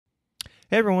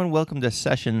Hey everyone, welcome to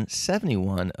session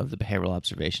 71 of the Behavioral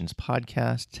Observations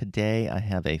podcast. Today I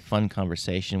have a fun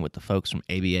conversation with the folks from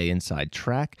ABA Inside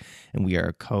Track, and we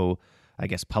are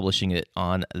publishing it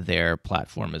on their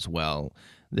platform as well.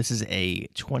 This is a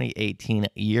 2018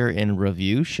 year in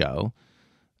review show,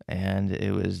 and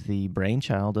it was the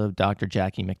brainchild of Dr.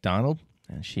 Jackie McDonald,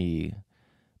 and she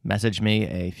messaged me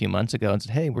a few months ago and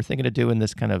said, hey, we're thinking of doing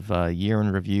this kind of year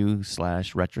in review /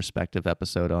 retrospective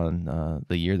episode on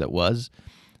the year that was.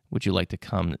 Would you like to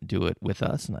come do it with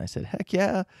us? And I said, heck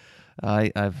yeah.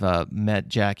 I've met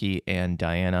Jackie and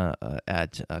Diana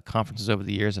at conferences over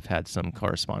the years. I've had some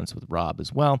correspondence with Rob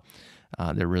as well.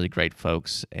 They're really great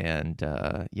folks. And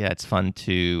it's fun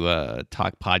to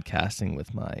talk podcasting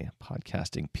with my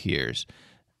podcasting peers.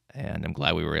 And I'm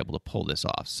glad we were able to pull this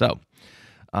off. So,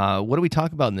 what do we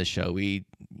talk about in this show? We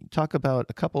talk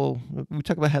about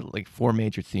like four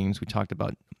major themes. We talked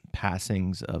about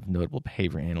passings of notable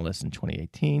behavior analysts in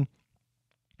 2018.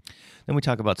 Then we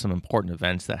talk about some important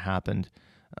events that happened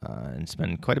and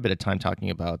spend quite a bit of time talking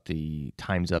about the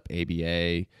Time's Up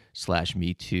ABA /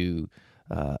 Me Too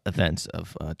events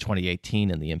of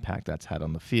 2018 and the impact that's had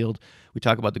on the field. We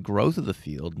talk about the growth of the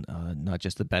field, not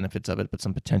just the benefits of it, but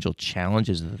some potential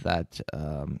challenges that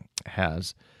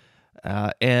has.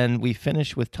 And we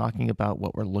finish with talking about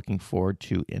what we're looking forward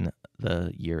to in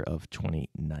the year of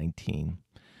 2019.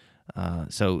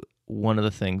 So one of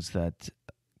the things that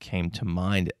came to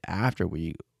mind after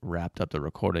we wrapped up the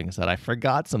recording is that I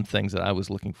forgot some things that I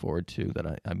was looking forward to,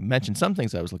 that I mentioned some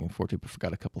things I was looking forward to, but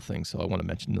forgot a couple things. So I want to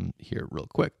mention them here real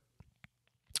quick.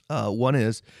 One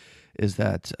is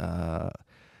that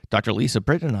Dr. Lisa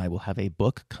Britton and I will have a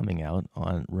book coming out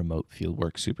on remote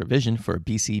fieldwork supervision for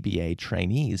BCBA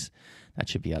trainees. That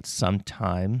should be out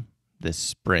sometime this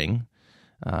spring,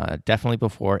 definitely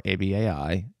before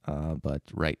ABAI, but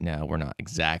right now we're not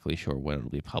exactly sure when it'll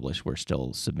be published. We're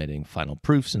still submitting final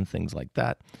proofs and things like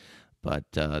that. But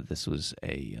this was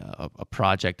a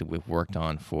project that we've worked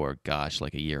on for,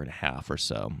 like a year and a half or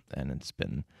so, and it's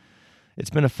been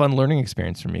a fun learning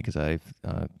experience for me because I've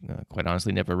quite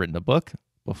honestly never written a book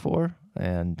before,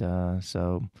 and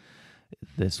so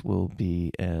this will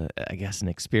be an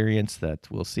experience that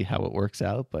we'll see how it works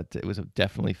out, but it was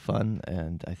definitely fun,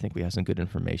 and I think we have some good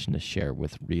information to share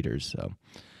with readers. So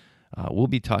we'll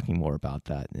be talking more about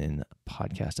that in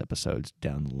podcast episodes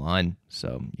down the line,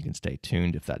 so you can stay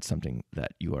tuned if that's something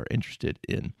that you are interested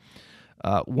in.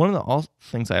 One of the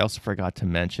things I also forgot to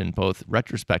mention, both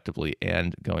retrospectively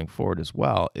and going forward as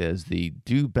well, is the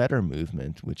Do Better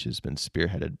movement, which has been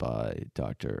spearheaded by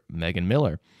Dr. Megan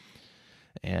Miller.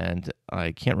 And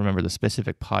I can't remember the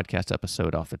specific podcast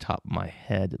episode off the top of my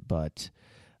head, but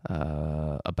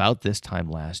about this time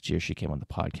last year, she came on the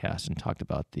podcast and talked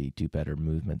about the Do Better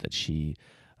movement that she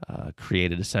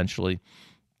created, essentially.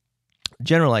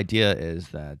 General idea is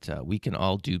that we can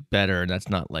all do better, and that's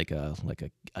not like a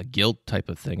guilt type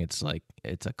of thing. It's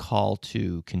a call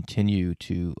to continue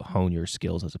to hone your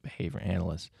skills as a behavior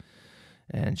analyst.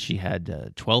 And she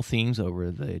had 12 themes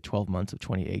over the 12 months of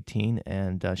 2018,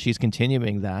 and she's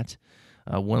continuing that.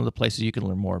 One of the places you can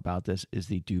learn more about this is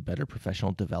the Do Better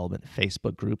Professional Development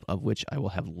Facebook group, of which I will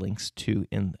have links to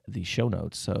in the show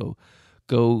notes. So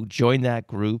go join that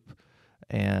group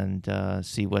and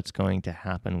see what's going to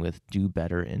happen with Do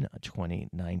Better in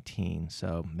 2019.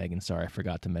 So, Megan, sorry I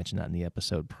forgot to mention that in the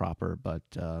episode proper, but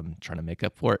trying to make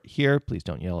up for it here. Please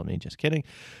don't yell at me, just kidding.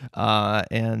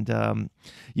 And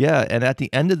at the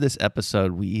end of this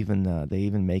episode, they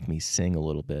even make me sing a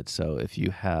little bit. So if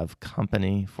you have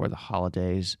company for the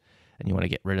holidays and you want to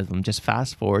get rid of them, just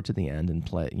fast forward to the end and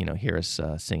hear us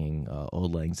singing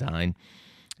Auld Lang Syne.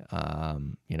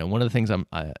 One of the things I'm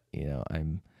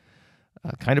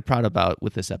kind of proud about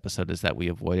with this episode is that we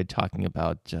avoided talking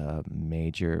about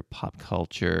major pop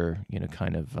culture,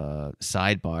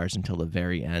 sidebars until the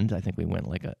very end. I think we went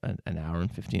like an hour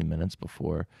and 15 minutes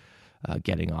before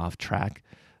getting off track.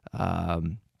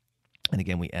 And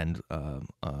again, we end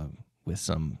with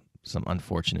some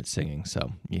unfortunate singing.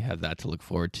 So you have that to look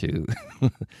forward to.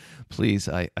 Please,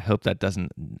 I hope that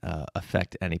doesn't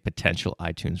affect any potential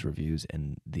iTunes reviews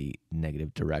in the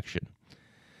negative direction.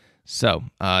 So,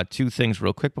 two things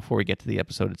real quick before we get to the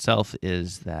episode itself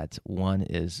is that one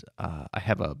is I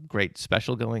have a great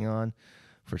special going on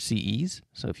for CEs.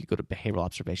 So if you go to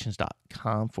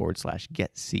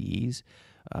behavioralobservations.com/get CEs,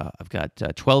 I've got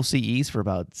 12 CEs for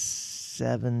about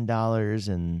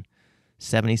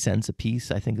 $7.70 a piece,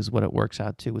 I think is what it works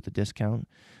out to with the discount.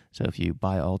 So if you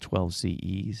buy all 12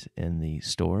 CEs in the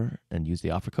store and use the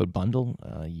offer code bundle,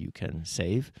 you can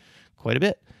save quite a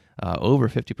bit. over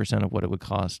 50% of what it would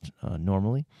cost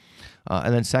normally.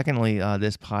 And then secondly,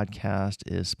 this podcast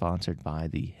is sponsored by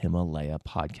the Himalaya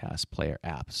Podcast Player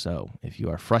app. So if you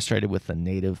are frustrated with the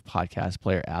native podcast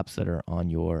player apps that are on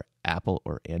your Apple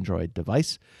or Android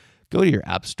device, go to your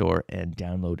app store and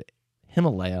download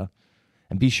Himalaya,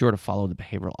 and be sure to follow the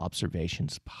Behavioral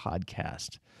Observations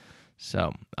podcast.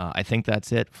 So I think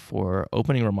that's it for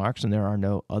opening remarks, and there are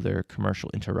no other commercial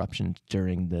interruptions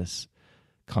during this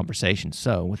conversation.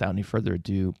 So without any further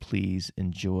ado, please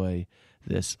enjoy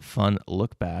this fun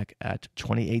look back at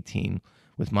 2018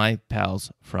 with my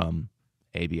pals from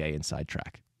ABA Inside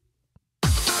Track.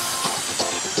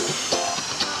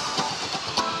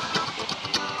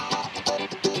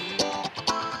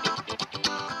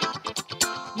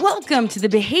 Welcome to the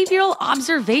Behavioral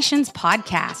Observations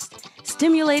Podcast,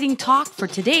 stimulating talk for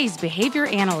today's behavior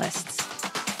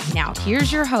analysts. Now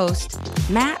here's your host,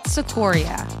 Matt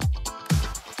Cicoria.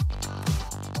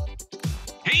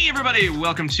 Hey everybody,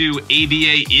 welcome to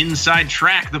ABA Inside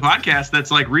Track, the podcast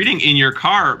that's like reading in your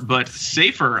car, but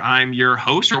safer. I'm your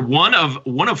host, or one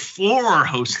of four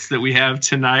hosts that we have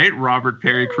tonight, Robert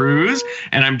Perry Cruz,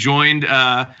 and I'm joined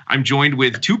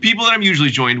with two people that I'm usually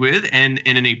joined with, and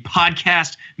in a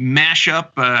podcast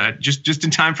mashup, just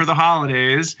in time for the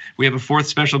holidays, we have a fourth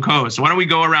special co-host. So why don't we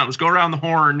go around? Let's go around the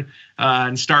horn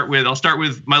and I'll start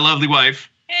with my lovely wife.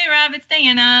 Hey Rob, it's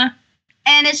Diana.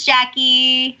 And it's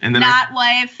Jackie, and then not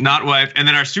wife. And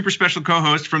then our super special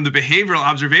co-host from the Behavioral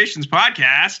Observations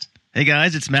podcast. Hey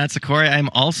guys, it's Matt Cicoria. I'm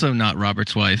also not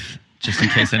Robert's wife, just in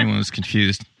case anyone was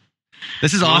confused.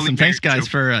 This is awesome. Thanks guys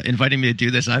for inviting me to do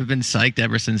this. I've been psyched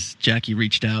ever since Jackie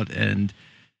reached out and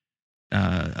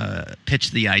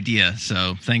pitched the idea.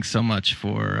 So thanks so much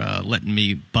for letting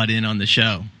me butt in on the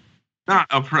show. Not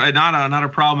a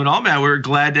problem at all, Matt. We're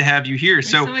glad to have you here. We're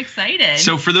so excited.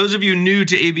 So for those of you new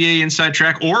to ABA Inside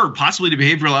Track or possibly to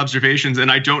Behavioral Observations, and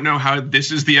I don't know how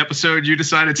this is the episode you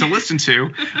decided to listen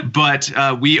to, but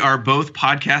we are both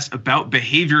podcasts about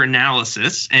behavior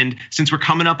analysis. And since we're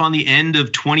coming up on the end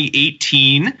of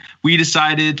 2018, we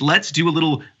decided let's do a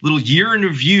little year in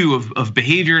review of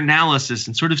behavior analysis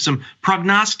and sort of some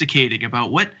prognosticating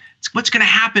about what's going to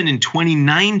happen in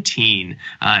 2019.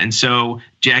 And so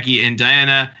Jackie and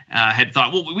Diana had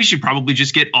thought, well, we should probably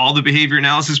just get all the behavior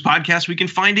analysis podcasts we can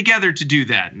find together to do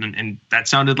that. And that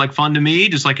sounded like fun to me,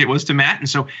 just like it was to Matt. And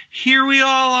so here we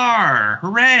all are.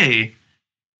 Hooray.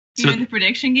 You're in the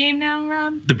prediction game now,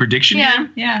 Rob? The prediction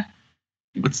game? Yeah.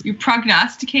 You're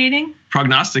prognosticating?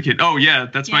 Prognosticate. Oh, yeah.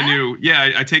 That's my new.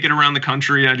 Yeah, I take it around the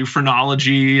country. I do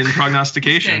phrenology and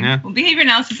prognostication. Yeah. Well, behavior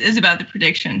analysis is about the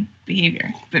prediction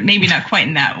behavior, but maybe not quite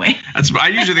in that way. I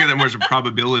usually think of that more as a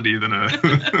probability than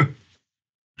a.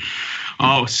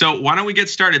 Oh, so why don't we get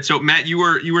started? So Matt, you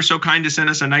were so kind to send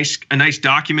us a nice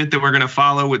document that we're going to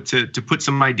follow to put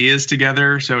some ideas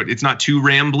together, so it's not too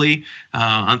rambly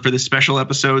for this special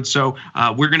episode. So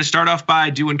we're going to start off by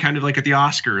doing kind of like at the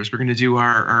Oscars. We're going to do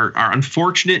our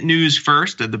unfortunate news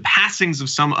first, the passings of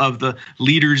some of the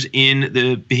leaders in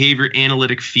the behavior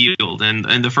analytic field,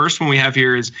 and the first one we have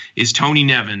here is Tony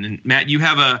Nevin. And Matt, you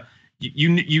have a You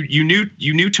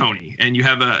knew Tony, and you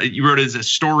wrote it as a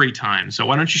story time. So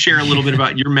why don't you share a little bit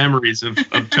about your memories of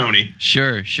Tony?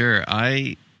 Sure.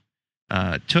 I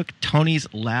took Tony's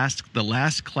the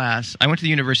last class. I went to the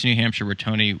University of New Hampshire where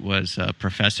Tony was a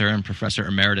professor and professor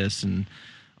emeritus and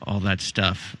all that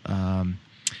stuff.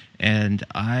 And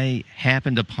I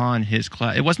happened upon his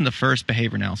class. It wasn't the first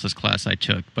behavior analysis class I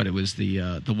took, but it was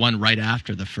the one right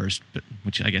after the first,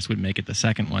 which I guess would make it the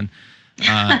second one.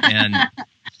 And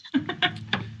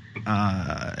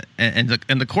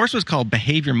the course was called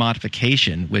Behavior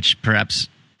Modification, which perhaps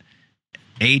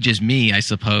ages me, I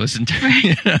suppose.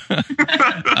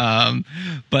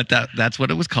 But that's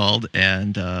what it was called,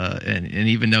 and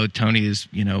even though Tony is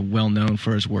well known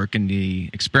for his work in the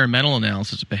experimental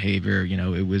analysis of behavior,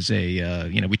 it was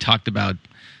we talked about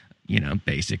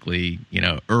basically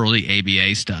early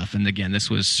ABA stuff, and again this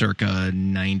was circa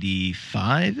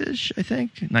 95-ish, I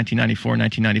think 1994,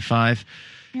 1995.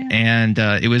 Yeah. And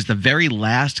it was the very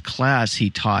last class he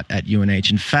taught at UNH.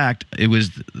 In fact, it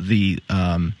was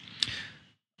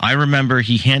I remember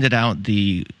he handed out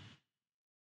the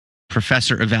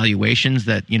professor evaluations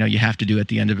that, you have to do at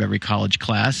the end of every college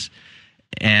class.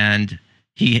 And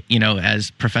he,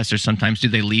 as professors sometimes do,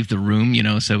 they leave the room,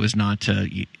 so as not to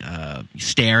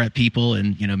stare at people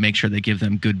and, make sure they give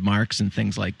them good marks and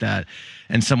things like that.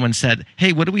 And someone said,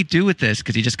 hey, what do we do with this?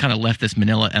 Because he just kind of left this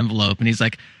manila envelope. And he's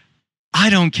like, I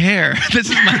don't care. This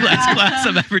is my last class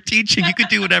I'm ever teaching. You could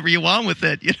do whatever you want with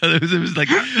it. You know, it was like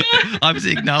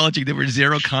obviously acknowledging there were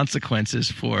zero consequences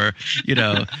for, you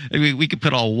know, we could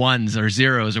put all ones or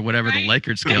zeros or whatever the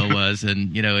Likert scale was,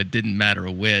 and, you know, it didn't matter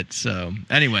a whit. So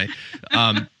anyway,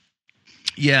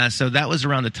 yeah, so that was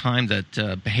around the time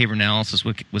that behavior analysis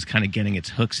was kind of getting its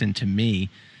hooks into me.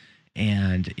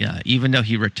 And even though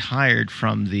he retired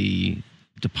from the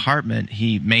department,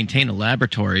 he maintained a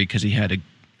laboratory because he had he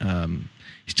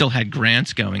still had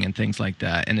grants going and things like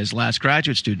that. And his last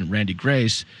graduate student, Randy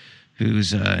Grace,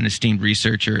 who's an esteemed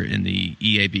researcher in the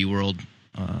EAB world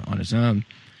on his own,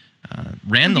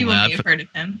 ran the lab. Some people may have heard of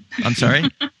him. I'm sorry?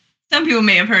 Some people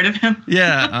may have heard of him.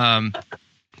 Yeah.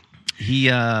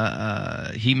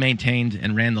 He maintained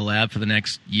and ran the lab for the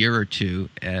next year or two.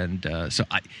 And so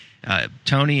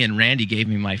Tony and Randy gave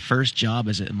me my first job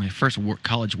my first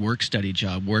college work study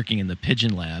job working in the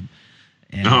Pigeon Lab.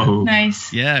 And,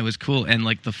 nice. Yeah, it was cool. And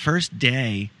like the first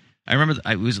day, I remember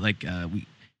I was like,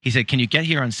 he said, "Can you get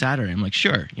here on Saturday?" I'm like,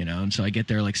 "Sure," you know. And so I get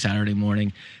there like Saturday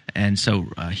morning, and so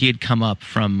he had come up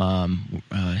from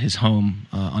his home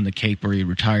on the Cape where he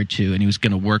retired to, and he was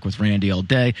going to work with Randy all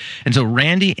day. And so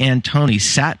Randy and Tony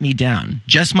sat me down,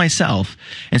 just myself,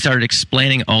 and started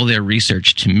explaining all their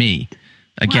research to me.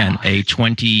 Again, a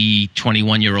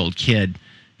 21-year-old kid,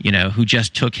 you know, who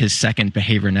just took his second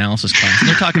behavior analysis class. And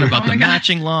they're talking about the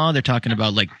matching law. They're talking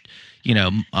about, like, you know,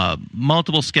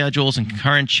 multiple schedules and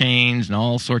concurrent chains and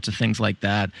all sorts of things like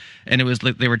that. And it was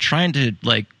like they were trying to,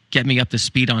 like, get me up to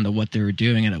speed onto what they were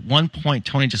doing. And at one point,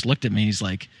 Tony just looked at me. He's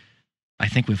like, "I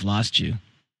think we've lost you."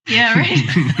 Yeah, right.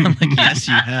 I'm like, "Yes,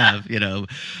 you have." You know,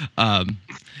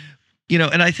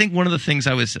 and I think one of the things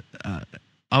I was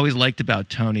always liked about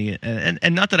Tony, and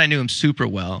not that I knew him super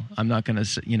well. I'm not going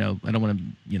to, you know, I don't want to,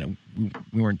 you know,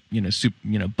 we weren't, you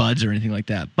know, buds or anything like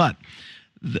that. But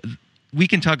we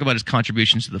can talk about his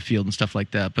contributions to the field and stuff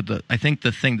like that. But I think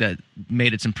the thing that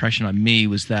made its impression on me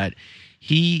was that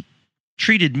he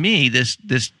treated me,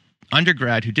 this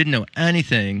undergrad who didn't know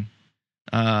anything,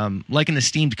 like an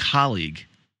esteemed colleague,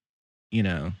 you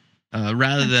know.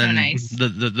 Rather than so nice.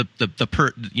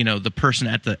 the person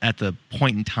at the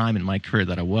point in time in my career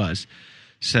that I was.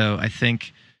 So I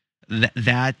think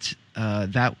that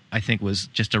I think was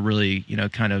just a really, you know,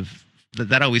 kind of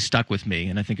that always stuck with me,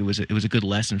 and I think it was a good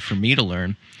lesson for me to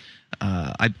learn.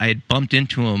 I had bumped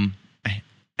into him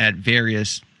at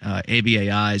various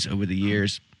ABAIs over the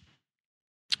years.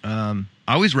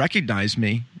 Always recognized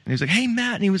me, and he was like, "Hey,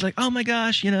 Matt," and he was like, "Oh my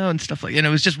gosh," you know, and stuff like, you know,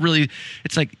 it was just really,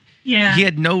 it's like. Yeah, he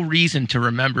had no reason to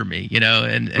remember me, you know,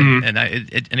 and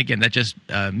again, that just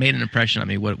made an impression on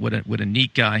me. What a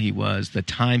neat guy he was. The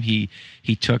time he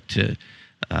took to,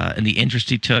 and the interest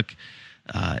he took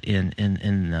in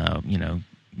you know,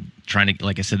 trying to,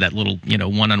 like I said, that little, you know,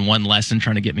 one-on-one lesson,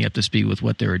 trying to get me up to speed with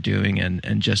what they were doing, and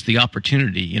just the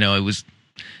opportunity. You know, it was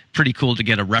pretty cool to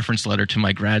get a reference letter to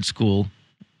my grad school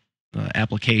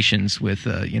applications with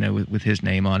you know, with his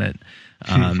name on it.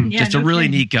 Just a really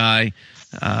neat guy.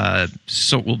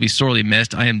 So will be sorely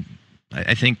missed. I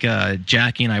think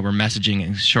Jackie and I were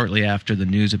messaging shortly after the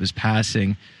news of his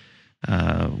passing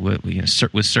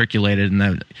was circulated,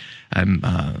 and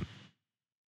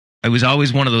I was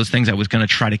always one of those things. I was going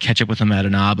to try to catch up with him at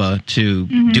ANABA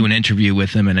to do an interview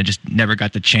with him, and I just never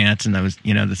got the chance. And I was,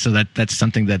 you know, so that's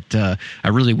something that I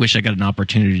really wish I got an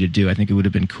opportunity to do. I think it would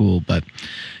have been cool, but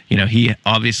you know, he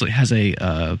obviously has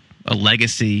a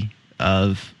legacy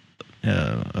of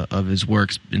his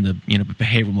works in the, you know,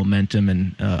 behavioral momentum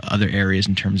and other areas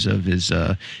in terms of his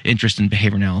interest in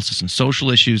behavior analysis and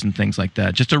social issues and things like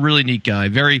that. Just a really neat guy,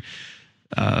 very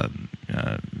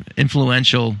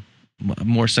influential,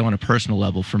 more so on a personal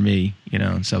level for me, you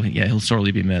know. And so yeah, he'll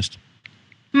sorely be missed.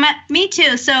 Me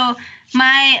too. So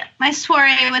my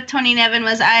soiree with Tony Nevin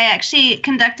was I actually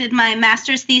conducted my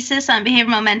master's thesis on behavior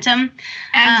momentum.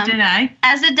 As did I.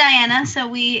 As did Diana. So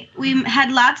we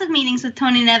had lots of meetings with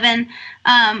Tony Nevin.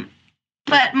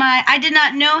 But I did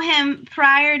not know him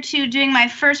prior to doing my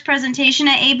first presentation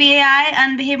at ABAI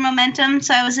on behavior momentum.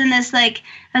 So I was in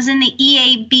the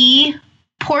EAB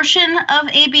portion of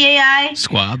ABAI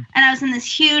squab, and I was in this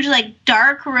huge, like,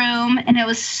 dark room, and I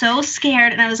was so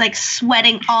scared, and I was like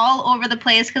sweating all over the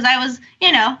place because I was,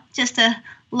 you know, just I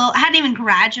hadn't even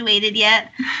graduated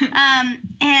yet.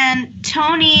 And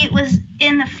Tony was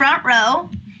in the front row,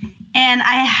 and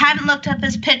I hadn't looked up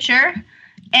his picture,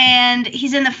 and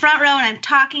he's in the front row, and I'm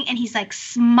talking, and he's like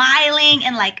smiling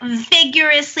and like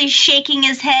vigorously shaking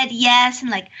his head yes,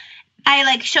 and like I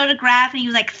like showed a graph, and he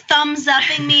was like thumbs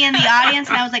upping me in the audience,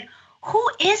 and I was like, who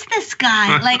is this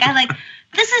guy? Like, I like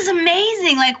this is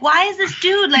amazing. Like, why is this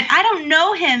dude, like, I don't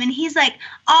know him. And he's like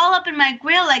all up in my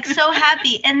grill, like so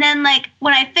happy. And then like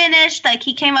when I finished, like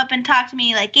he came up and talked to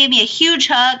me, like gave me a huge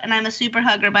hug. And I'm a super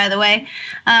hugger, by the way.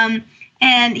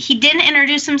 And he didn't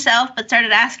introduce himself, but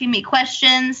started asking me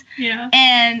questions. Yeah.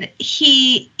 And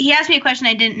he asked me a question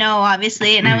I didn't know,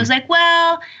 obviously. And I was like,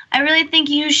 well, I really think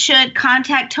you should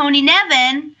contact Tony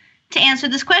Nevin to answer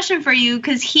this question for you,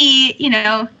 because he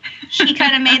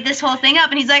kind of made this whole thing up.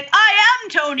 And he's like, I am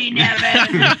Tony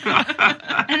Nevin.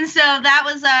 And so that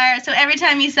was so every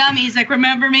time he saw me, he's like,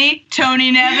 remember me,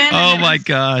 Tony Nevin? Oh my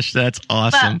gosh, that's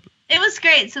awesome. But it was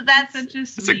great. So that's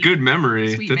That's a good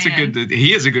memory. That's man.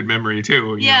 He has a good memory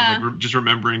too. You know, like just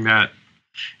remembering that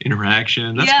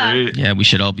interaction. That's great. Yeah, we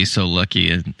should all be so lucky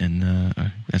and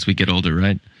as we get older,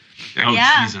 right? Oh,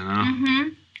 yeah. geez, I know. Mm-hmm.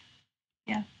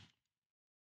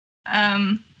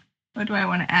 What do I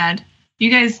want to add?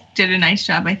 You guys did a nice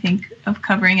job, I think, of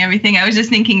covering everything. I was just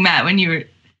thinking, Matt, when you were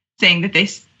saying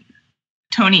that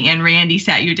Tony and Randy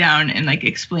sat you down and like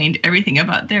explained everything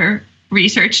about their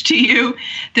research to you,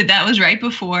 that was right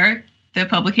before the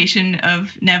publication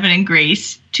of Nevin and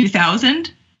Grace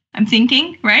 2000. I'm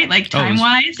thinking, right? Like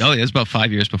time-wise. Oh, it was about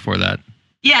 5 years before that.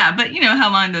 Yeah, but you know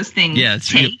how long those things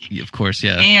take. Of course,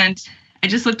 yeah. And I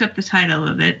just looked up the title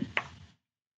of it.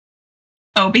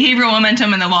 Oh, Behavioral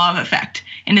Momentum and the Law of Effect.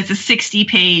 And it's a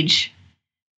 60-page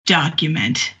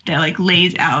document that like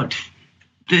lays out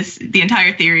the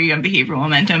entire theory of behavioral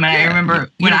momentum. And I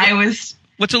remember when I was...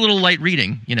 What's a little light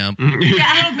reading, you know? Yeah,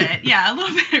 a little bit. Yeah, a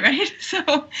little bit, right? So,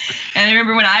 and I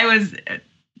remember when I was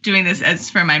doing this as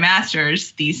for my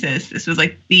master's thesis, this was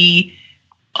like the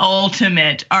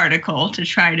ultimate article to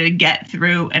try to get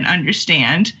through and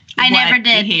understand what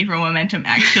behavioral momentum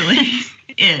actually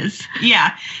is.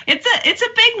 Yeah, it's a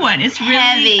big one. It's really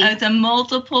heavy. It's a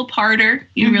multiple parter.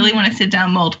 You really want to sit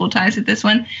down multiple times with this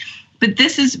one. But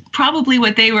this is probably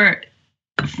what they were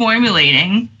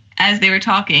formulating as they were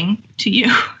talking to you.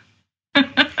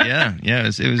 yeah. It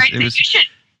was. Right, It was.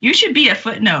 You should be a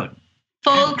footnote.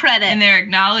 Full credit. And their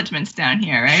acknowledgments down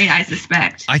here, right? I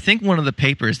suspect. I think one of the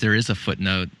papers there is a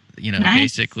footnote. You know,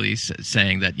 Nice. basically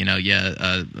saying that, you know,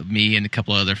 me and a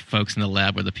couple other folks in the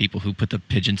lab were the people who put the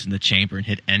pigeons in the chamber and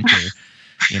hit enter.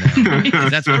 You know, 'cause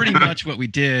that's pretty much what we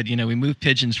did. You know, we moved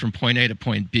pigeons from point A to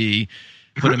point B,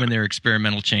 put them in their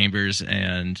experimental chambers,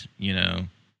 and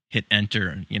hit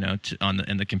enter. You know,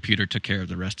 and the computer took care of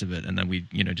the rest of it. And then we,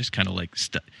 just kind of like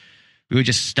we would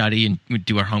just study and we'd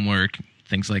do our homework,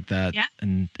 things like that. Yeah.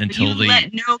 And But until you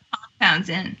let no compounds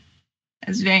in.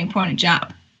 That's a very important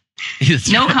job.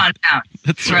 No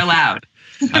compounds were allowed.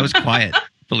 I was quiet,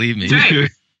 believe me. That's right.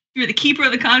 You're the keeper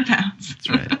of the compounds. That's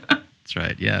right. That's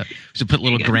right. Yeah. So put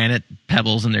little granite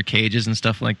pebbles in their cages and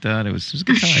stuff like that. It was a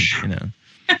good time,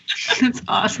 That's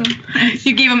awesome.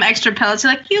 You gave them extra pellets.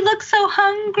 You're like, you look so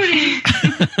hungry.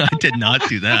 I did not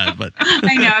do that, but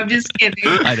I know. I'm just kidding.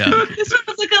 I know. This one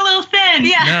was like a little thin.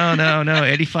 Yeah. No.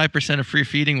 85% of free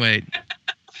feeding weight.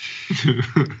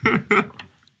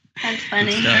 That's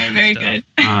funny. Good stuff, Very stuff.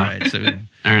 good.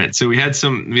 All right. So we had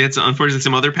some unfortunately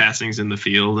some other passings in the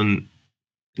field, and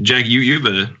Jack, you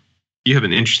have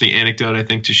an interesting anecdote, I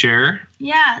think, to share.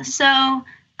 Yeah. So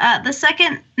the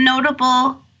second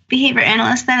notable behavior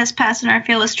analyst that has passed in our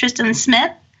field was Tristan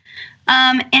Smith.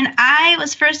 And I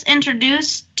was first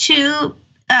introduced to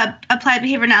applied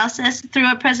behavior analysis through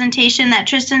a presentation that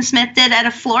Tristan Smith did at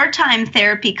a floor time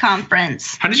therapy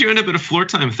conference. How did you end up at a floor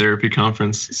time therapy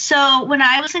conference? So when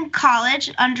I was in college,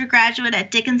 undergraduate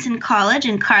at Dickinson College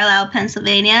in Carlisle,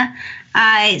 Pennsylvania,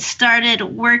 I started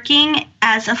working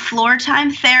as a floor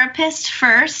time therapist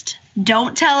first.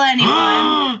 Don't tell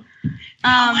anyone.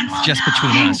 Just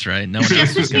between us, right? No one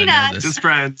Just else is going between to know us. this. Just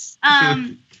friends.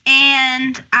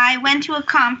 And I went to a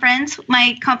conference.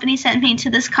 My company sent me to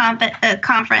this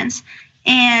conference,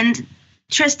 and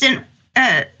Tristan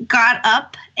got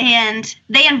up, and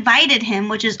they invited him,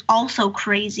 which is also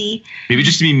crazy. Maybe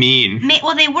just to be mean.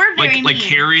 Well, they were very mean. Like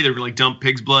Harry, they were like dump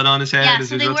pig's blood on his head. Yeah, as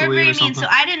so he they was were about to leave very or mean. something? So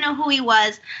I didn't know who he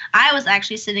was. I was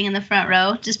actually sitting in the front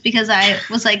row just because I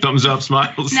was like... Thumbs up,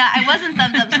 smiles. No, I wasn't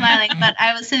thumbs up smiling, but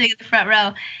I was sitting in the front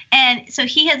row. And so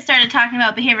he had started talking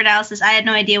about behavior analysis. I had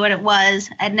no idea what it was.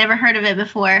 I'd never heard of it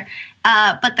before.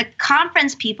 But the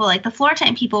conference people, like the floor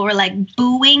time people, were like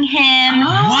booing him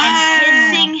and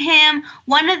kissing him.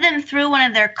 One of them threw one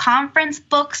of their conference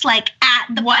books like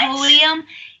at the podium.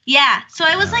 Yeah. So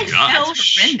I was like so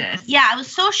horrendous. Yeah, I was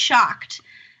so shocked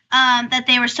that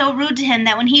they were so rude to him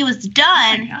that when he was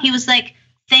done, he was like,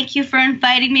 "Thank you for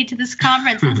inviting me to this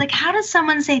conference." I was like, how does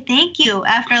someone say thank you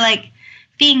after like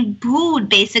being booed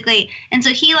basically. And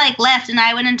so he like left, and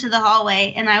I went into the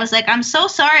hallway, and I was like, I'm so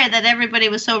sorry that everybody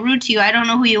was so rude to you. I don't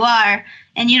know who you are,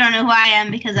 and you don't know who I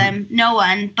am because I'm no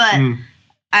one. But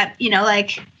I, you know,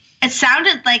 like it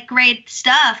sounded like great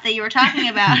stuff that you were talking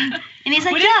about. And he's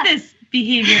like, what yeah. is this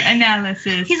behavior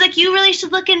analysis? He's like, you really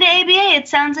should look into ABA. It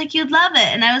sounds like you'd love it.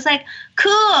 And I was like,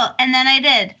 cool. And then I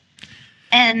did.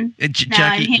 And now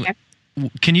Jackie, I'm here.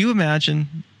 Can you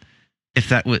imagine if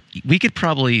that would? We could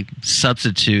probably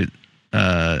substitute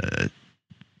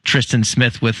Tristan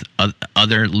Smith with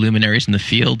other luminaries in the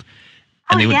field,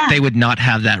 and they would not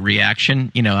have that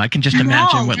reaction. You know, I can just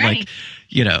imagine what right. like.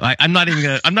 You know, I'm not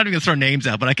even gonna throw names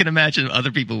out, but I can imagine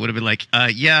other people would have been like,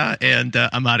 yeah, and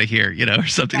I'm out of here, you know, or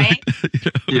something right? like that.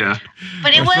 You know? Yeah.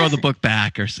 But or throw the book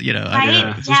back, or you know, I don't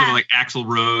know. It's sort of like Axl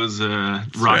Rose,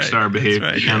 rock star behavior,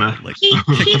 right, kind of. yeah. Like He kick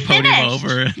the podium finished.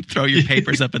 over and throw your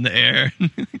papers up in the air.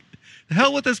 The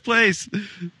hell with this place.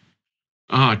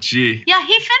 Oh, gee. Yeah,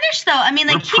 he finished though. I mean,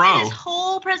 like What a he pro. did his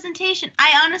whole presentation.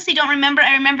 I honestly don't remember.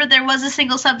 I remember there was a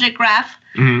single subject graph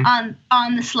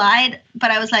on the slide,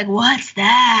 but I was like, "What's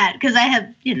that?" Because I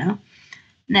have, you know,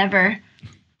 never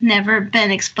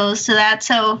been exposed to that.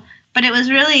 So, but it was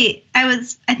really,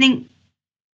 I think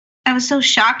I was so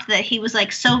shocked that he was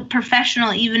like so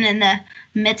professional, even in the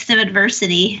midst of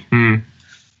adversity. Oh,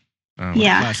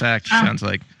 Yeah. Class act sounds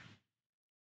like.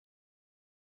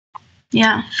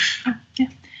 Yeah.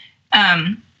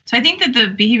 So I think that the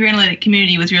behavior analytic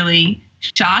community was really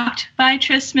shocked by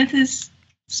Tris Smith's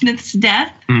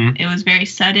death. It was very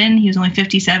sudden. He was only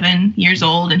 57 years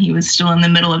old, and he was still in the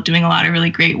middle of doing a lot of really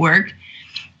great work.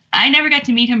 I never got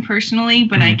to meet him personally,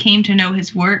 but I came to know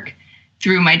his work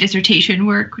through my dissertation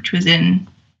work, which was in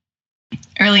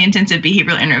early intensive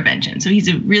behavioral intervention. So he's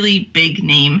a really big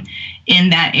name in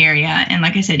that area. And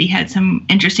like I said, he had some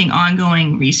interesting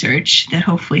ongoing research that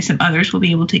hopefully some others will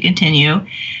be able to continue.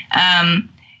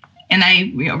 And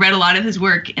I read a lot of his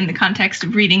work in the context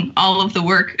of reading all of the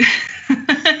work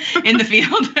in the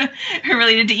field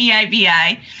related to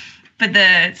EIBI. But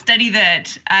the study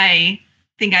that I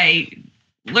think I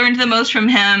learned the most from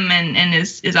him and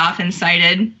is often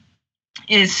cited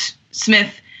is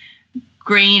Smith,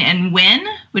 Grain, and Wynn,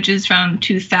 which is from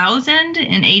 2000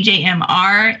 in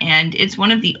AJMR, and it's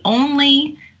one of the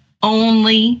only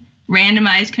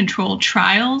randomized controlled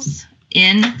trials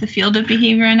in the field of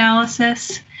behavior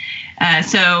analysis.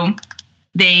 So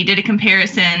they did a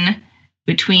comparison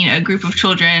between a group of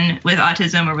children with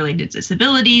autism or related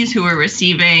disabilities who were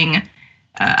receiving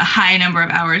a high number of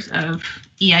hours of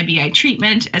EIBI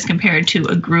treatment as compared to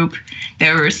a group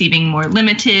that were receiving more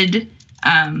limited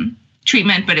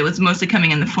treatment, but it was mostly coming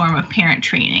in the form of parent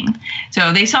training.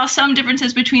 So they saw some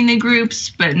differences between the groups,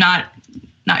 but not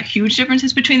huge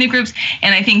differences between the groups.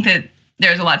 And I think that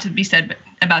there's a lot to be said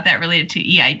about that related to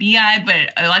EIBI,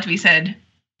 but a lot to be said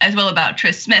as well about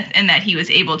Tris Smith in that he was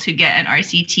able to get an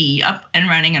RCT up and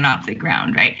running and off the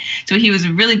ground, right? So he was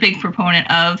a really big proponent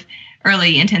of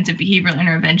early intensive behavioral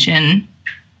intervention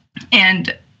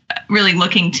and really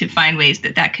looking to find ways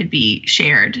that could be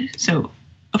shared. So,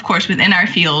 of course, within our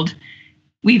field,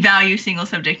 we value single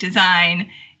subject design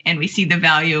and we see the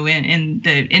value in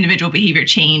the individual behavior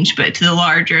change, but to the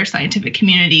larger scientific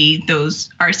community, those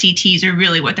RCTs are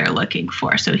really what they're looking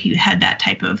for. So he had that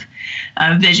type of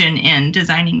vision in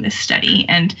designing this study.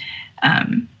 And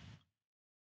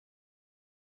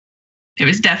there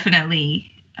was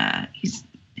definitely,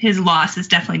 his loss is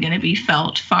definitely going to be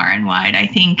felt far and wide, I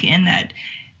think, in that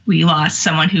we lost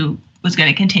someone who was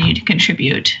going to continue to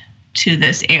contribute to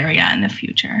this area in the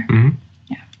future.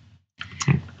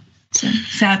 It's a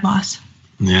sad loss.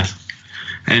 Yes.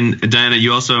 And Diana,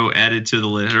 you also added to the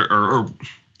list, or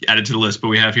added to the list, but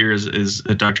we have here is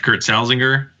Dr. Kurt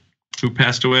Salzinger, who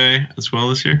passed away as well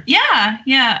this year. Yeah.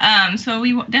 So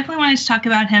we definitely wanted to talk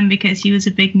about him because he was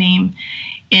a big name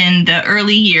in the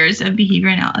early years of behavior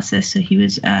analysis. So he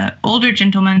was an older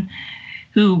gentleman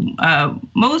who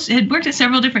had worked at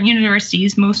several different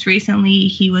universities. Most recently,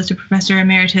 he was a professor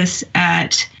emeritus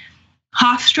at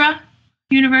Hofstra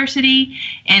University.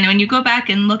 And when you go back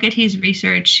and look at his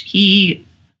research, he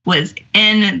was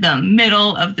in the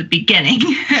middle of the beginning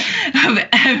of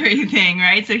everything,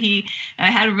 right? So he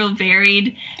had a real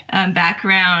varied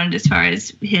background as far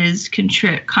as his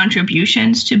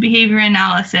contributions to behavior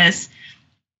analysis.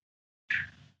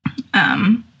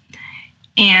 And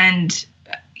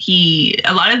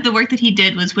a lot of the work that he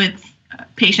did was with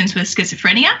patients with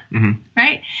schizophrenia,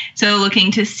 right? So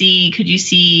looking to see, could you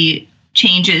see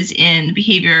changes in the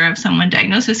behavior of someone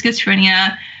diagnosed with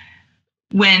schizophrenia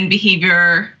when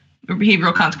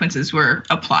behavioral consequences were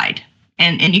applied,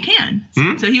 and you can.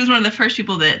 So he was one of the first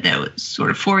people that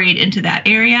sort of forayed into that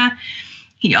area,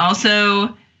 He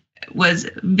also was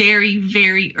very,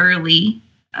 very early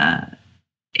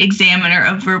examiner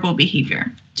of verbal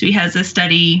behavior. So he has a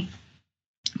study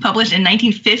published in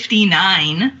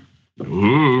 1959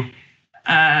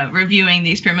 reviewing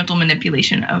the experimental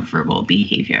manipulation of verbal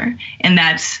behavior. And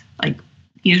that's like,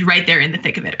 he's right there in the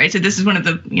thick of it, right? So this is one of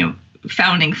the,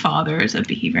 founding fathers of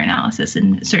behavior analysis,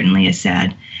 and certainly is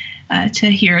sad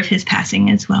to hear of his passing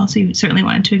as well. So you certainly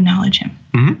wanted to acknowledge him.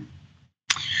 Mm-hmm.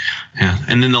 Yeah.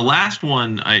 And then the last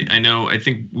one I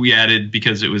think we added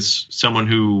because it was someone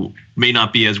who may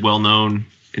not be as well known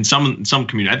in some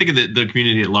community. I think of the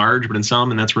community at large, but in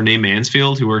some, and that's Renee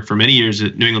Mansfield, who worked for many years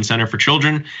at New England Center for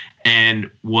Children and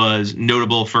was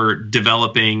notable for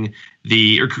developing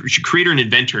creator and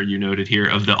inventor, you noted here,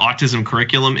 of the Autism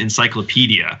Curriculum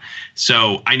Encyclopedia.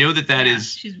 So I know that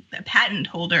is... She's a patent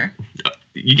holder.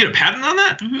 You get a patent on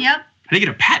that? Mm-hmm. Yep. How do you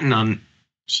get a patent on...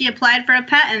 She applied for a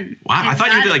patent. Wow, I thought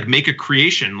you had to like make a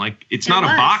creation. Like it's not a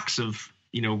box of,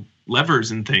 levers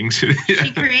and things. She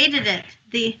created it,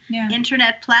 the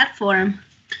internet platform.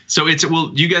 So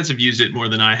you guys have used it more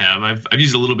than I have. I've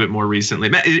used it a little bit more recently.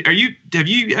 Matt, have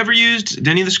you ever used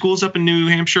any of the schools up in New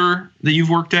Hampshire that you've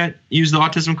worked at use the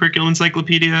Autism Curriculum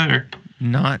Encyclopedia or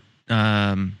not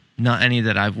any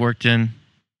that I've worked in.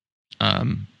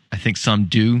 I think some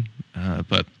do,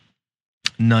 but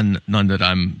none that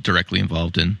I'm directly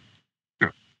involved in.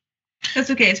 That's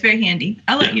okay. It's very handy.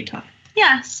 I'll let you talk.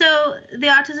 Yeah. So the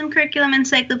Autism Curriculum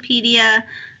Encyclopedia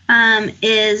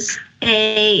is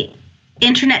a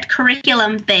internet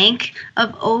curriculum bank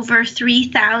of over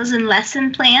 3,000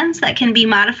 lesson plans that can be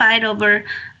modified over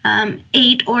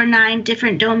 8 or 9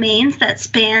 different domains that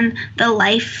span the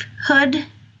lifehood.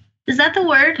 Is that the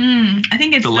word? I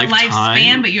think it's the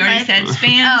lifespan, but you already said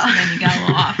span, so then you got a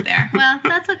little off there. Well,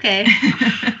 that's okay.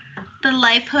 The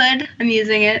lifehood, I'm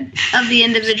using it, of the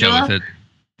individual. Go with it.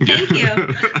 Thank you.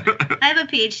 I have a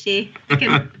PhD. I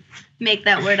can make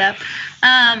that word up.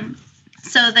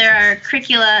 So there are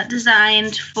curricula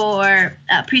designed for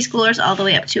preschoolers all the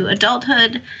way up to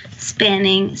adulthood,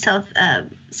 spanning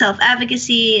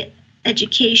self-advocacy,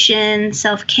 education,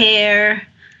 self-care,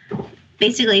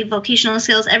 basically vocational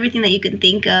skills, everything that you can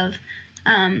think of.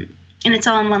 And it's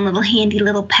all in one little handy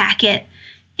little packet.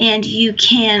 And you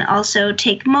can also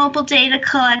take mobile data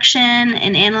collection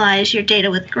and analyze your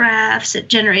data with graphs. It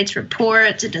generates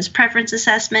reports. It does preference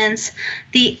assessments.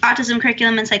 The Autism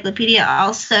Curriculum Encyclopedia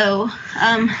also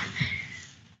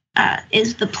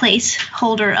is the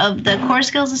placeholder of the core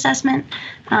skills assessment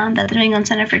that the New England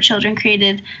Center for Children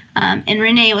created. And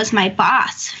Renee was my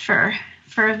boss for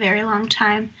a very long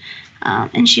time.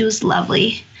 And she was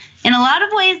lovely in a lot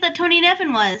of ways that Tony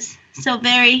Nevin was. So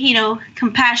very,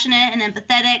 compassionate and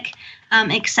empathetic,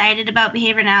 excited about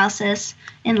behavior analysis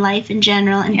and life in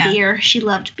general, and beer. She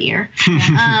loved beer. She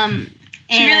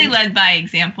really led by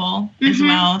example as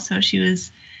well. So she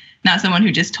was not someone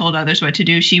who just told others what to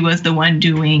do. She was the one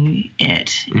doing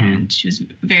it. And she was a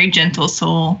very gentle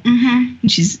soul. And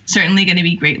she's certainly going to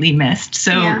be greatly missed.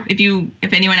 So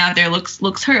if anyone out there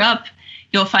looks her up,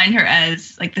 you'll find her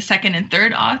as like the second and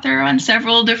third author on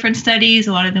several different studies.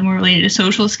 A lot of them were related to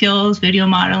social skills, video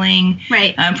modeling.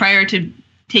 Right. Prior to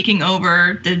taking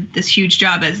over this huge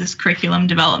job as this curriculum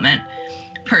development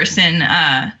person,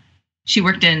 she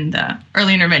worked in the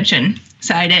early intervention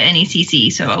side at NECC.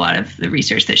 So a lot of the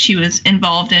research that she was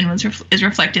involved in is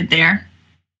reflected there.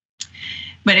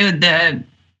 But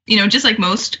just like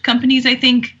most companies, I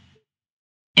think,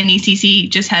 NECC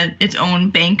just had its own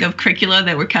bank of curricula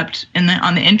that were kept on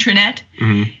the intranet.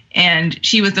 And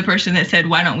she was the person that said,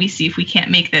 why don't we see if we can't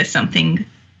make this something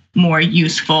more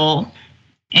useful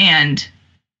and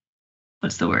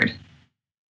what's the word?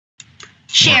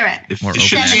 Share it. More open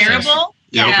shareable?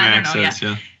 Yeah, open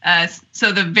access,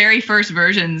 So the very first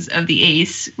versions of the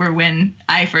ACE were when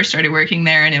I first started working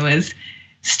there, and it was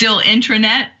still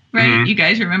intranet. Right, you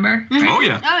guys remember? Right? Oh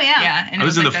yeah. Yeah, and I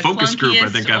was in the focus group. I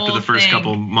think after the first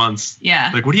couple months.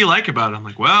 Yeah. Like, what do you like about it? I'm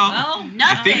like, well,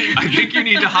 nothing. I think you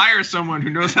need to hire someone who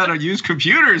knows how to use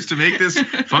computers to make this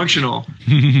functional.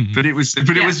 But it was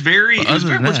very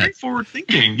forward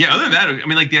thinking. Yeah. Other than that, I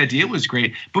mean, like the idea was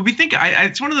great. But we think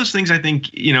it's one of those things. I think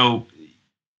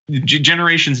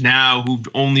generations now who've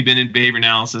only been in behavior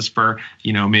analysis for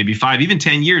maybe 5, even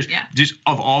 10 years, just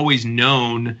have always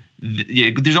known.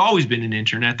 There's always been an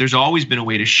internet. There's always been a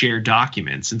way to share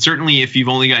documents. And certainly if you've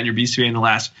only gotten your BCBA in the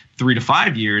last 3 to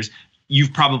 5 years,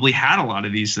 you've probably had a lot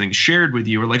of these things shared with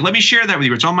you, or like, let me share that with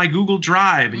you. It's on my Google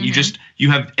Drive, and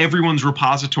you have everyone's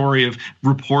repository of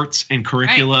reports and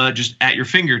curricula just at your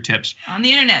fingertips on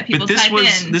the internet. People type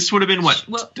in. This would have been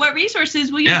what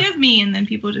resources will you give me, and then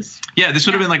people just this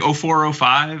would have been like 04,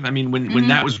 05. I mean, when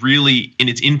that was really in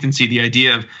its infancy, the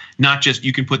idea of not just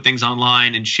you can put things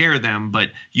online and share them,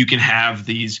 but you can have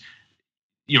these,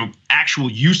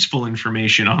 actual useful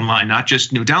information online, not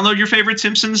just, download your favorite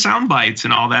Simpsons sound bites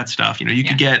and all that stuff. You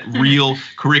could get real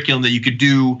curriculum that you could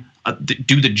do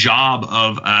the job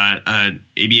of ABA,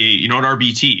 an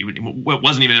RBT. It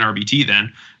wasn't even an RBT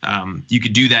then. You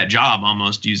could do that job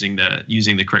almost using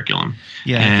the curriculum.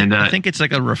 Yeah, and I think it's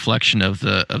like a reflection of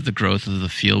the growth of the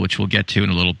field, which we'll get to in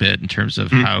a little bit in terms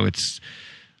of how it's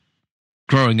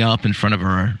growing up in front of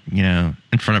our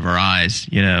eyes,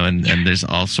 and there's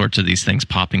all sorts of these things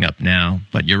popping up now.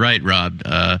 But you're right, Rob.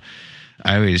 I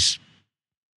always,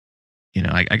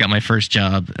 I got my first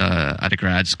job out of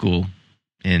grad school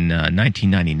in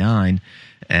 1999,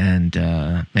 and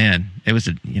man, it was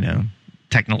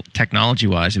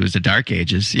technology-wise, it was the dark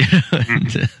ages,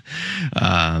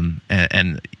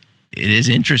 and it is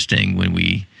interesting when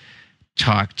we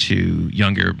talk to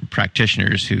younger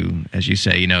practitioners who, as you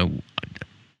say,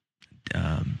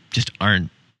 just aren't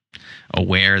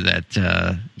aware that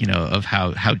of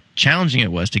how challenging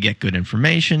it was to get good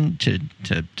information, to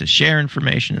share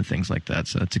information and things like that.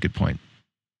 So that's a good point.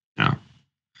 Yeah.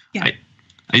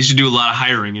 I used to do a lot of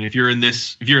hiring, and if you're in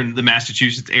the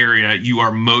Massachusetts area, you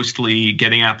are mostly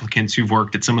getting applicants who've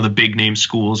worked at some of the big name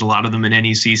schools, a lot of them in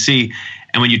NECC.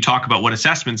 And when you talk about what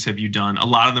assessments have you done, a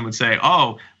lot of them would say,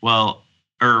 oh, well,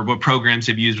 or what programs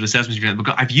have you used, what assessments have you done?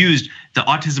 Because I've used the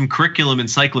Autism Curriculum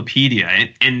Encyclopedia,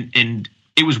 and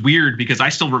it was weird because I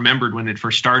still remembered when it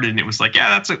first started, and it was like,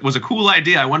 yeah, was a cool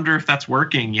idea. I wonder if that's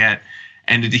working yet.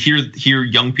 And to hear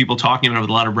young people talking about it with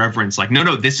a lot of reverence, like,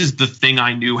 no, this is the thing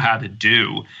I knew how to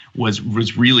do, was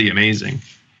really amazing.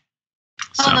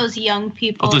 All those young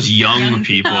people. All those young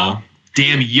people.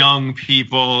 Damn young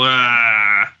people.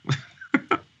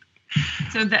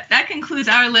 So that concludes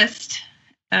our list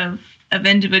of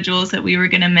individuals that we were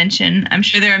going to mention. I'm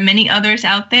sure there are many others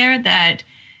out there that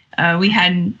we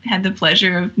hadn't had the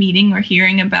pleasure of meeting or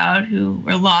hearing about who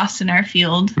were lost in our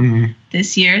field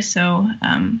this year. So,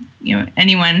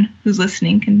 anyone who's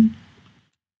listening can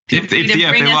if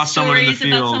they lost someone in the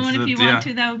field, about someone if you want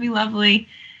to, that would be lovely.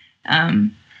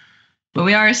 But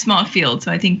we are a small field,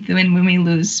 so I think when we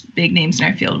lose big names in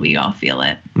our field, we all feel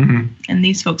it. And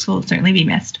these folks will certainly be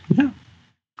missed. Yeah.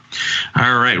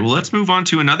 All right. Well, let's move on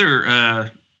to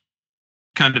another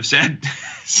kind of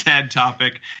sad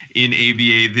topic in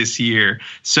ABA this year.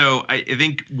 So I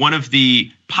think one of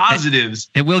the positives...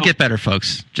 It will get better,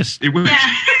 folks. This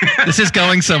is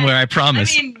going somewhere, I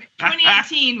promise. I mean,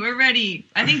 2018, we're ready.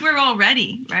 I think we're all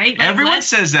ready, right? Like, everyone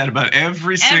says that about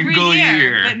every single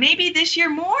year. But maybe this year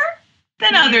more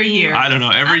than other years. I don't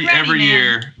know. Every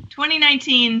year.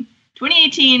 2019,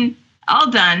 2018,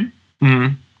 all done.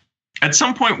 At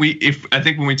some point, I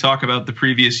think when we talk about the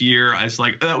previous year, I was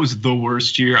like, that was the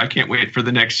worst year. I can't wait for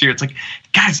the next year. It's like,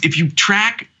 guys, if you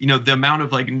track, the amount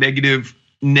of like negative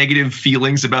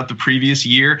feelings about the previous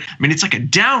year, I mean, it's like a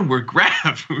downward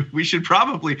graph. We should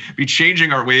probably be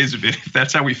changing our ways a bit if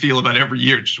that's how we feel about every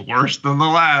year. It's worse than the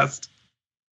last.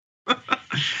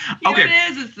 What it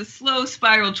is? It's the slow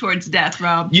spiral towards death,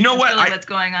 Rob. You know what? What's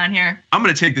going on here? I'm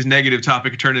going to take this negative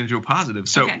topic and turn it into a positive.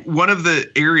 So one of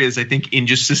the areas I think in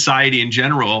just society in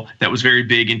general that was very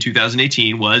big in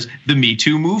 2018 was the Me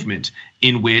Too movement,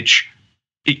 in which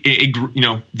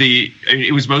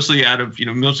it was mostly out of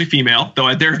mostly female,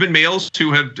 though there have been males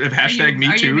who have hashtag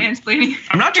Me Too. Are you mansplaining?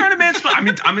 I'm not trying to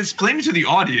mansplain. I'm explaining to the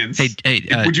audience. Hey,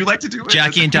 would you like to do it?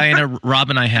 Jackie and Diana, Rob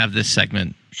and I have this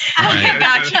segment. Okay,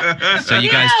 gotcha. So you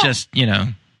guys just, I'm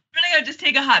gonna go just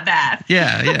take a hot bath.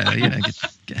 Yeah,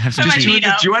 have some tea. Do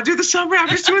you want to do the summary? I'm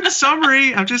just doing the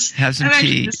summary. I'm just have some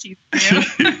tea.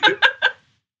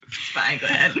 Fine, go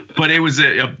ahead. But it was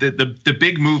the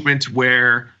big movement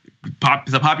where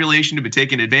the population had been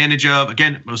taken advantage of,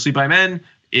 again, mostly by men,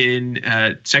 in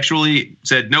sexually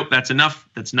said, nope, that's enough.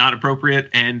 That's not appropriate,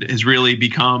 and has really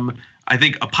become, I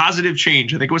think, a positive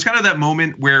change. I think it was kind of that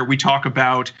moment where we talk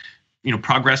about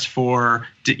progress for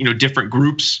different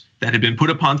groups that had been put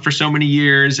upon for so many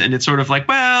years, and it's sort of like,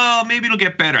 well, maybe it'll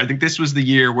get better. I think this was the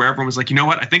year where everyone was like, you know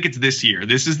what? I think it's this year.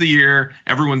 This is the year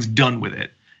everyone's done with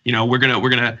it. We're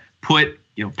gonna put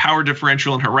power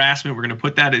differential and harassment. We're gonna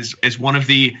put that as one of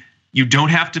the. You don't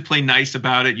have to play nice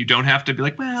about it. You don't have to be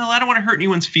like, well, I don't want to hurt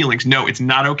anyone's feelings. No, it's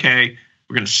not okay.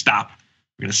 We're gonna stop.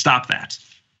 We're gonna stop that.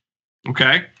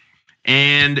 Okay.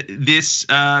 And this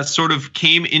sort of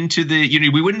came into the,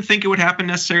 we wouldn't think it would happen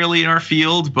necessarily in our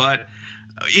field, but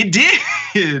it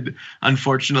did,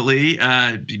 unfortunately,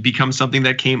 become something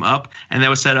that came up. And that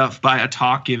was set up by a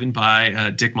talk given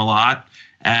by Dick Malott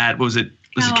at, was it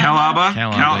Cal Aba?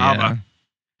 Cal Aba.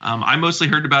 I mostly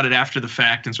heard about it after the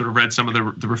fact and sort of read some of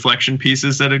the reflection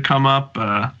pieces that had come up.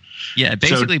 It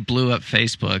basically blew up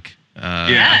Facebook.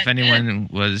 If anyone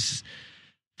was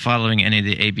following any of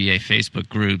the ABA Facebook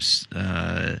groups,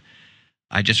 I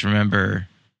just remember,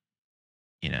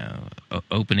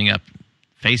 opening up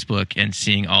Facebook and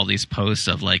seeing all these posts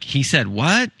of like, he said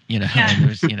what? And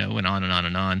there's, went on and on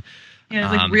and on. Yeah, it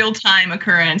was like real time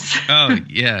occurrence. Oh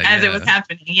yeah. As it was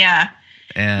happening. Yeah.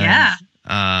 And,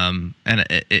 and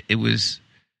it was,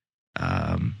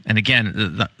 and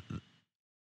again,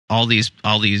 all these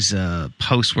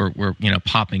posts were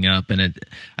popping up, and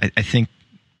I think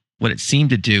what it seemed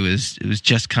to do is it was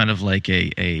just kind of like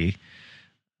a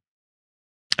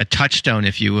touchstone,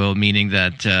 if you will, meaning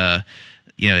that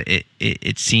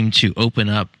it seemed to open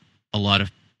up a lot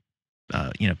of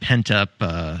pent up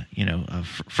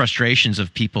frustrations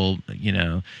of people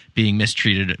being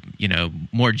mistreated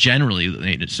more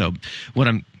generally. So what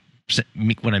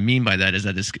I mean by that is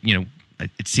that this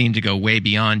it seemed to go way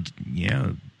beyond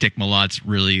Dick Malott's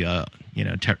really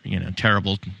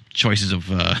terrible choices of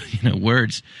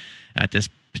words at this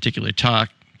particular talk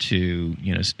to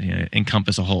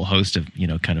encompass a whole host of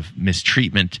kind of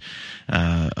mistreatment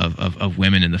of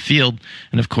women in the field.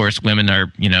 And of course women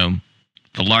are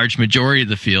the large majority of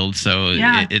the field, so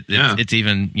it's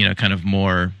even kind of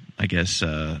more, I guess,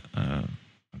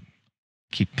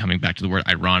 keep coming back to the word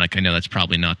ironic. I know that's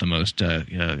probably not the most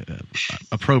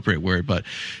appropriate word, but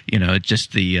it's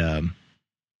just the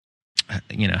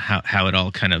how it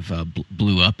all kind of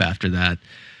blew up after that.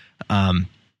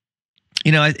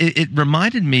 It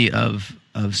reminded me of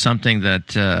something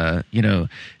that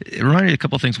it reminded me of a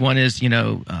couple of things. One is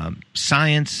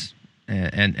science.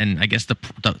 And I guess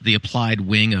the applied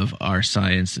wing of our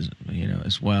science,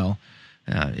 as well,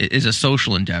 is a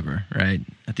social endeavor, right?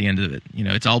 At the end of it,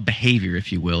 it's all behavior,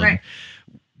 if you will. Right.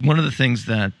 And one of the things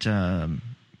that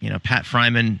Pat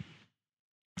Fryman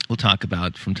will talk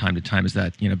about from time to time is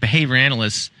that behavior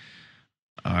analysts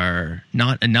are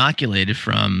not inoculated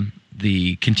from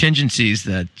the contingencies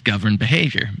that govern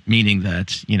behavior, meaning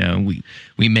that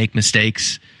we make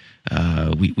mistakes,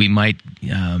 we might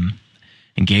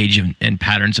engage in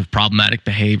patterns of problematic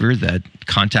behavior that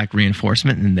contact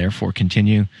reinforcement and therefore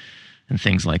continue, and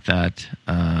things like that.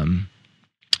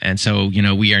 And so,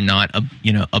 we are not,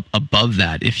 above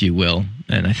that, if you will.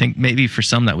 And I think maybe for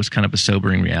some that was kind of a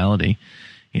sobering reality,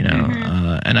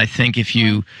 and I think if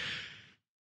you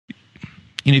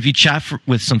chat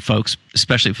with some folks,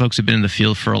 especially folks who've been in the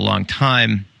field for a long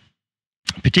time,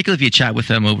 particularly if you chat with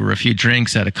them over a few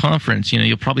drinks at a conference,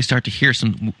 you'll probably start to hear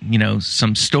some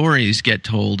stories get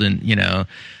told, and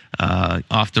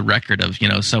off the record of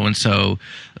so and so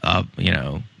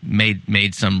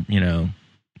made some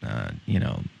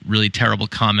really terrible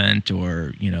comment,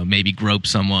 or maybe grope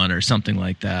someone or something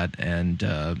like that, and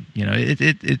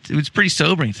it was pretty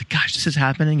sobering. It's like, gosh, this is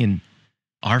happening in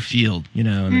our field,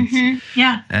 and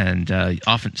and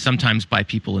sometimes by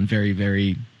people in very,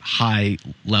 very high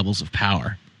levels of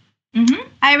power. Mm-hmm.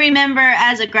 I remember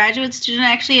as a graduate student,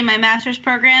 actually in my master's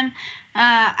program,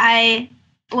 I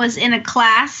was in a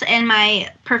class, and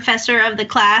my professor of the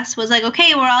class was like,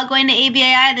 okay, we're all going to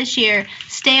ABAI this year.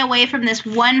 Stay away from this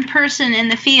one person in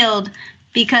the field,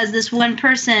 because this one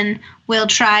person will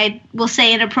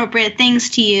say inappropriate things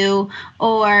to you,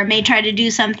 or may try to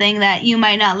do something that you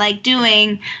might not like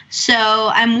doing. So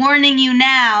I'm warning you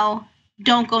now,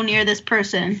 don't go near this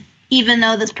person, even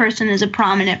though this person is a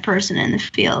prominent person in the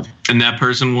field. And that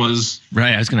person was?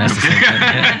 Right, I was going to ask the same thing.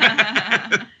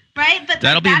 Yeah. Right? But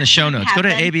that'll be in the show notes. Go to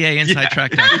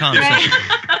abainsidetrack.com. Right.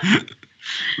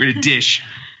 We're going to dish.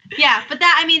 Yeah, but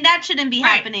that shouldn't be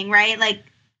happening, right? Like,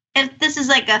 if this is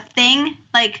like a thing,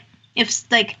 like if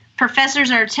like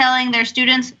professors are telling their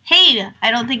students, hey,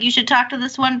 I don't think you should talk to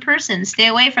this one person, stay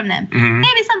away from them. Mm-hmm.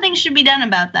 Maybe something should be done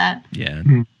about that. Yeah.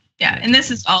 Mm-hmm. Yeah, and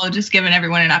this is all just giving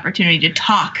everyone an opportunity to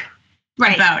talk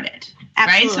about it.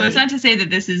 Absolutely. Right? So it's not to say that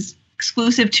this is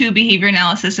exclusive to behavior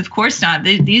analysis. Of course not.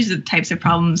 These are the types of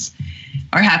problems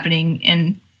are happening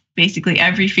in basically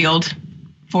every field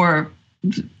for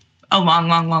a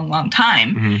long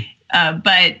time. Mm-hmm.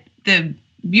 But the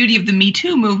beauty of the Me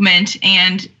Too movement,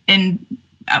 and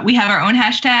we have our own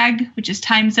hashtag, which is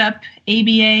Time's Up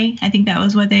ABA. I think that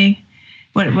was what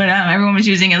everyone was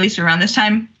using, at least around this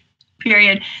time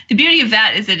period. The beauty of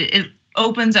that is that it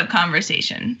opens up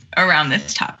conversation around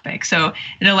this topic. So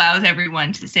it allows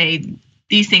everyone to say,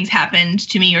 these things happened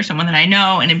to me or someone that I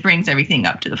know, and it brings everything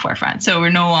up to the forefront. So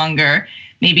we're no longer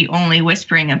maybe only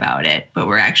whispering about it, but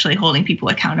we're actually holding people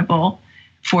accountable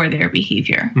for their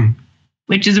behavior,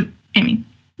 which is, I mean,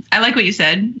 I like what you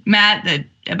said, Matt,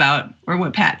 or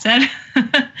what Pat said,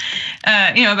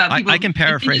 about people. I can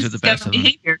paraphrase with the best of them.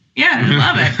 Behavior. Yeah, I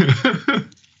love it.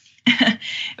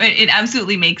 But it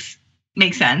absolutely makes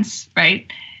sense, right?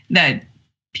 That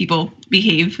people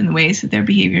behave in the ways that their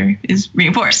behavior is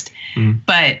reinforced.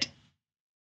 But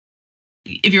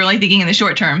if you're only thinking in the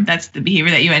short term, that's the behavior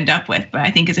that you end up with. But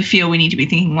I think as a field, we need to be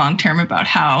thinking long term about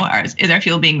how is our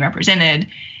field being represented,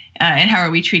 and how are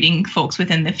we treating folks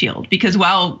within the field? Because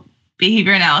while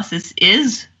behavior analysis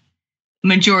is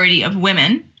majority of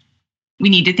women, we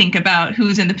need to think about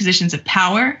who's in the positions of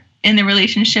power in the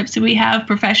relationships that we have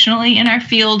professionally in our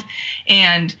field,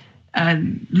 and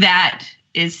that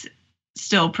is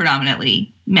still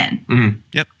predominantly men.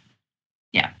 Yep.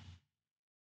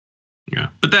 Yeah,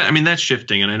 but that's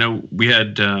shifting, and I know we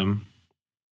had. Not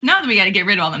that we got to get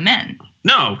rid of all the men.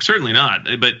 No, certainly not.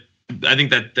 But I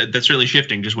think that's certainly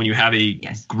shifting. Just when you have a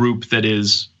group that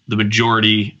is the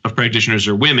majority of practitioners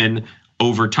are women,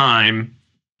 over time,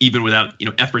 even without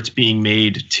efforts being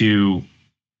made to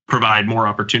provide more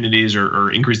opportunities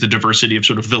or increase the diversity of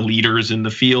sort of the leaders in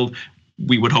the field,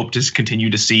 we would hope to continue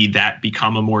to see that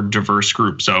become a more diverse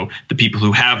group. So the people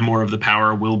who have more of the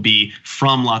power will be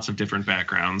from lots of different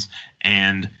backgrounds,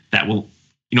 and that will,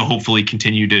 hopefully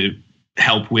continue to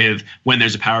help with when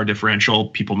there's a power differential,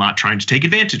 people not trying to take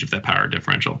advantage of that power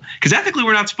differential. Because ethically,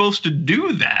 we're not supposed to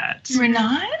do that. We're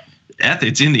not?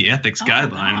 It's in the ethics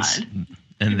guidelines. God.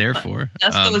 And therefore,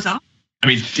 goes off.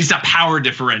 It's not power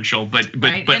differential, but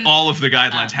all of the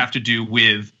guidelines have to do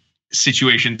with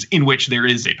situations in which there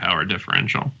is a power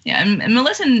differential. Yeah, and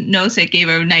Melissa Nosek gave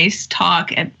a nice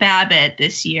talk at Babbitt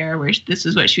this year where this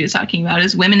is what she was talking about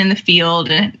is women in the field,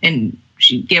 and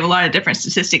she gave a lot of different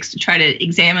statistics to try to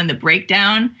examine the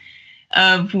breakdown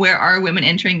of where are women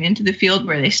entering into the field,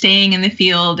 where are they staying in the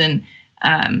field, and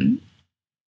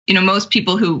most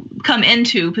people who come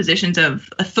into positions of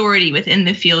authority within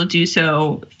the field do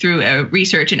so through a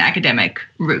research and academic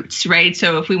routes, right?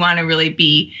 So if we want to really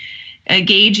be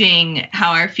gauging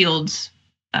how our field's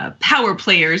power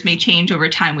players may change over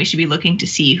time, we should be looking to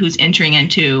see who's entering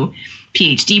into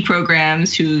PhD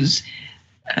programs, who's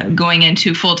going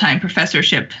into full-time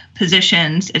professorship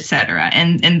positions, et cetera.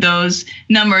 And those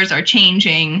numbers are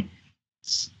changing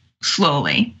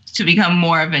slowly to become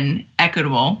more of an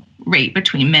equitable rate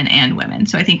between men and women.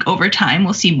 So I think over time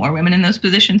we'll see more women in those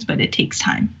positions, but it takes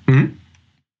time.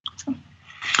 So.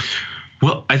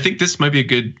 Well, I think this might be a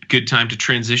good time to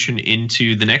transition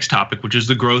into the next topic, which is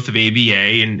the growth of ABA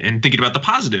and thinking about the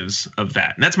positives of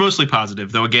that. And that's mostly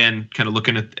positive, though. Again, kind of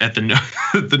looking at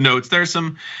the notes,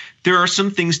 there are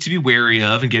some things to be wary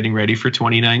of and getting ready for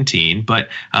 2019. But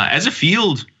as a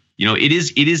field, it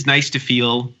is nice to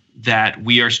feel that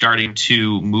we are starting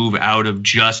to move out of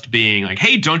just being like,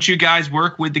 hey, don't you guys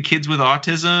work with the kids with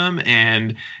autism,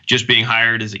 and just being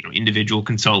hired as individual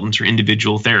consultants or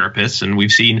individual therapists. And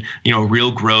we've seen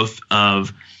real growth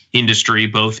of industry,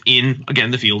 both in,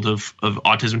 again, the field of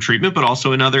autism treatment, but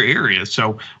also in other areas.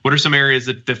 So what are some areas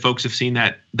that folks have seen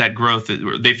that growth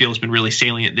that they feel has been really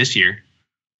salient this year?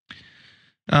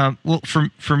 Well,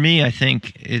 for me, I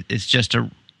think it's just a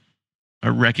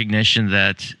recognition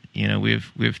that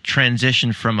we've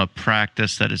transitioned from a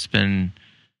practice that has been,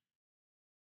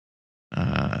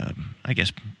 I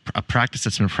guess, a practice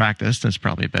that's been practiced. That's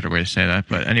probably a better way to say that.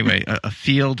 But anyway, a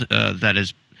field that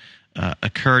has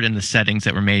occurred in the settings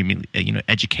that were made,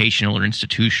 educational or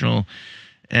institutional,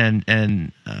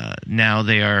 and now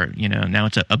they are, now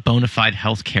it's a bona fide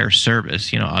healthcare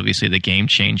service. Obviously the game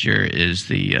changer is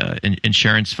the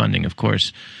insurance funding, of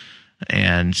course,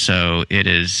 and so it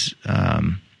is.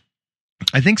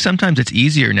 I think sometimes it's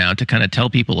easier now to kind of tell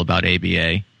people about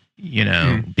ABA,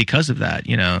 because of that,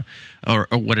 or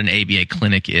what an ABA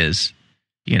clinic is,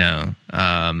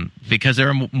 because there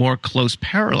are more close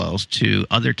parallels to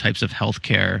other types of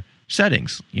healthcare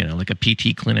settings, like a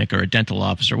PT clinic or a dental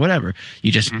office or whatever.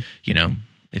 You just,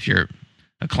 if you're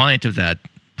a client of that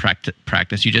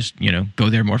practice, you just, go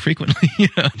there more frequently,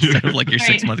 instead of like your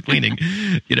 6-month cleaning,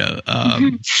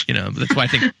 but that's why I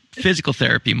think physical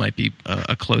therapy might be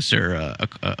a closer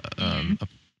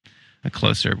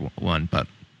one, but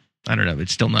I don't know.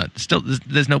 It's still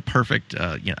there's no perfect,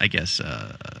 I guess,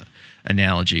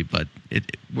 analogy, but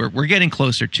we're getting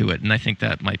closer to it. And I think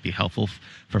that might be helpful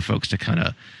for folks to kind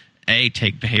of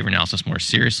take behavior analysis more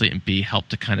seriously, and B, help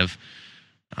to kind of,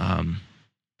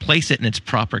 place it in its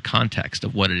proper context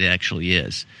of what it actually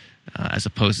is, as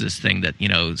opposed to this thing that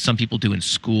some people do in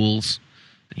schools,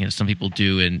 some people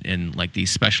do in like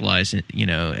these specialized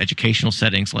educational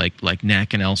settings like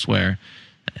NEC and elsewhere,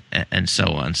 and so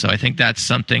on. So I think that's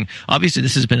something. Obviously,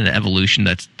 this has been an evolution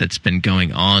that's been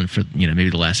going on for maybe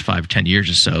the last 5 or 10 years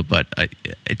or so. But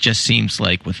it just seems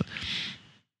like with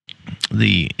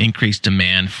the increased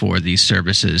demand for these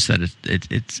services that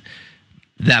it's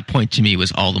that point to me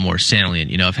was all the more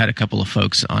salient. I've had a couple of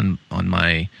folks on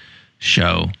my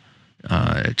show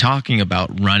talking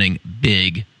about running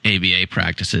big ABA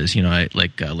practices.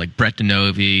 Like Brett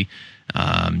DeNovi,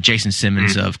 Jason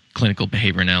Simmons of Clinical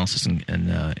Behavior Analysis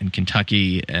in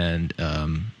Kentucky, and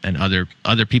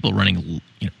other people running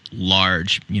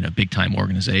large big time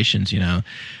organizations.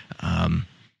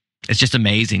 It's just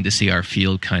amazing to see our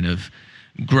field kind of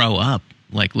grow up,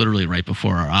 like literally right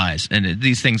before our eyes. And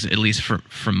these things, at least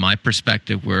from my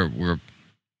perspective, were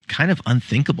kind of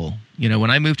unthinkable. When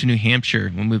I moved to New Hampshire,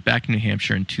 when we moved back to New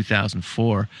Hampshire in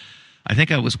 2004, I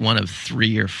think I was one of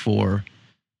 3 or 4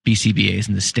 BCBAs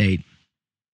in the state.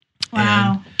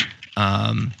 Wow.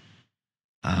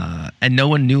 And no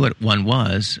one knew what one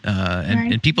was. Right.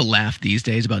 And people laugh these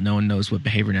days about no one knows what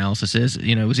behavior analysis is.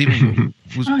 It was even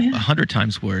 100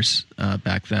 times worse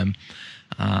back then.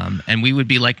 And we would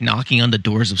be like knocking on the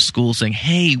doors of schools saying,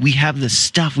 "Hey, we have this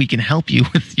stuff we can help you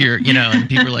with your," and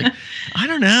people are like, "I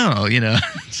don't know,"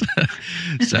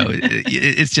 So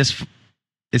it's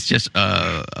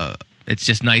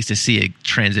just nice to see a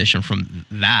transition from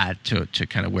that to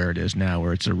kind of where it is now,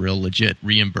 where it's a real legit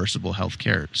reimbursable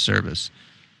healthcare service.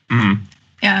 Mm-hmm.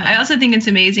 Yeah, I also think it's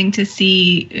amazing to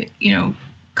see,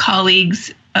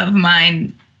 colleagues of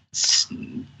mine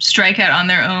strike out on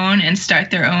their own and start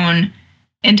their own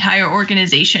entire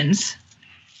organizations,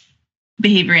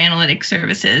 behavior analytic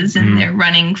services, and they're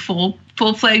running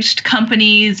full-fledged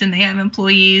companies, and they have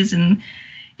employees and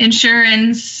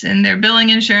insurance, and they're billing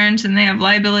insurance, and they have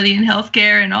liability and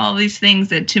healthcare and all these things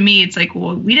that, to me, it's like,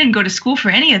 well, we didn't go to school for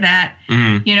any of that.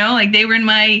 Like they were in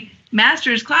my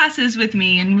master's classes with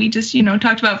me, and we just,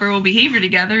 talked about verbal behavior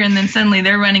together, and then suddenly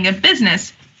they're running a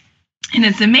business, and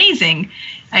it's amazing.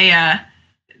 I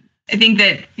think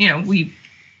that, we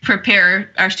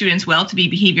prepare our students well to be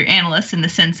behavior analysts in the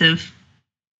sense of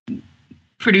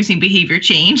producing behavior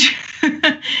change,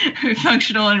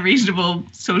 functional and reasonable,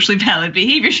 socially valid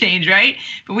behavior change, right?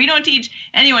 But we don't teach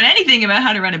anyone anything about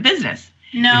how to run a business.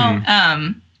 No.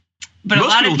 But most a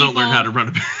lot people of don't learn how to run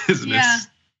a business. Yeah.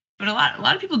 But a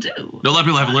lot of people do. A lot of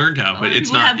people have learned how, but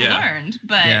it's not. Learned,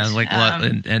 but like a lot,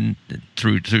 and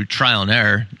through trial and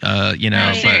error,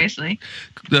 Right. Seriously.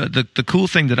 But the cool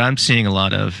thing that I'm seeing a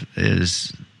lot of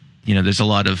is, there's a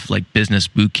lot of like business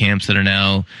boot camps that are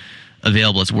now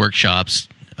available as workshops,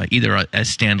 either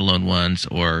as standalone ones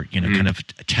or kind of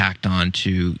tacked on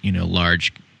to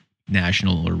large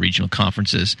national or regional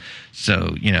conferences.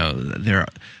 So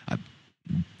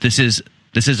this is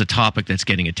a topic that's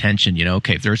getting attention.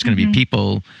 Okay, if there's going to be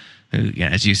people who,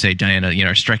 as you say, Diana,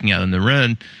 are striking out on the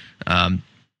run,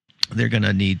 they're going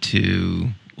to need to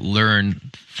learn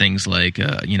things like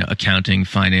accounting,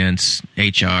 finance,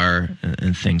 HR,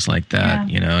 and things like that.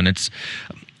 And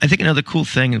I think another cool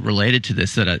thing related to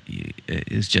this that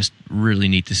is just really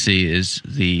neat to see is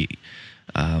the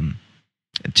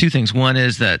two things. One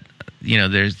is that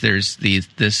there's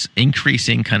this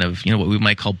increasing kind of what we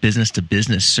might call business to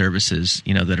business services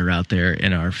that are out there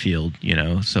in our field.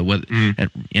 So whether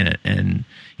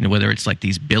whether it's like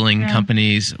these billing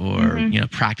companies or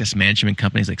practice management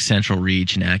companies like Central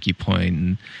Reach and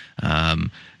AcuPoint,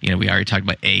 and we already talked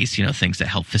about ACE. Things that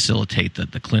help facilitate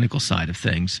the clinical side of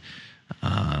things.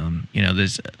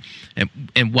 There's,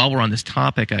 and while we're on this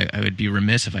topic, I would be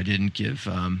remiss if I didn't give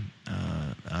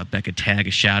Becca Tagg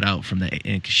a shout out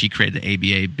because she created the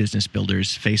ABA Business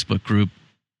Builders Facebook group,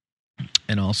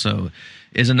 and also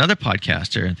is another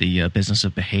podcaster, the Business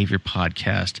of Behavior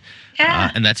podcast.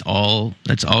 Yeah. And that's all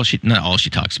she, not all she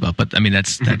talks about, but I mean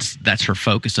that's her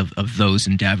focus of those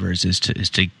endeavors is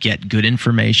to get good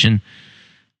information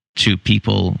to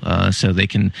people, so they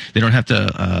don't have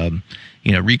to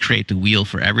recreate the wheel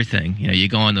for everything. You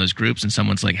go on those groups and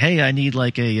someone's like, "Hey, I need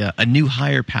like a new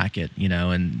hire packet,"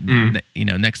 and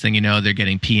next thing you know, they're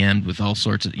getting PM'd with all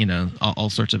sorts of all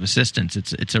sorts of assistance.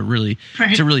 It's a really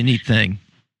neat thing.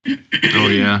 Oh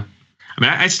yeah, I mean,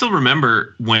 I still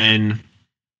remember when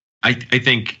I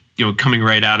think coming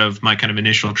right out of my kind of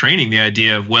initial training, the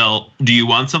idea of, well, do you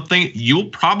want something? You'll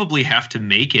probably have to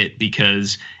make it,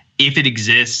 because if it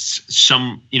exists,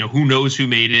 who knows who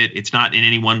made it? It's not in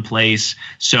any one place.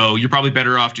 So you're probably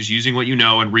better off just using what you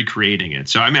know and recreating it.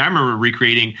 So, I mean, I remember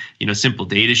recreating, simple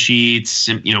data sheets,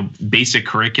 basic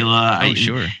curricula. Oh,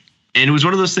 sure. And it was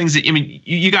one of those things that,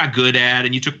 you got good at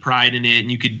and you took pride in it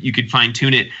and you could fine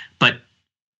tune it. But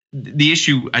the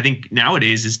issue I think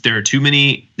nowadays is there are too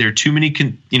many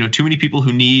people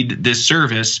who need this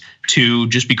service to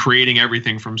just be creating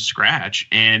everything from scratch,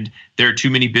 and there are too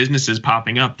many businesses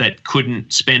popping up that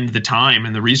couldn't spend the time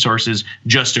and the resources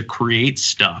just to create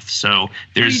stuff. So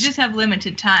you just have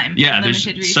limited time. Yeah, limited there's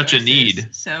resources, such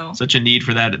a need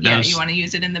for that. Yeah, you want to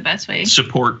use it in the best way.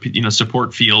 Support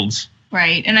fields.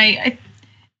 Right, and I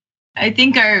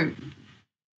think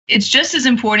it's just as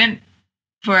important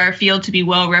for our field to be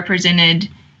well represented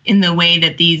in the way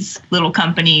that these little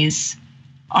companies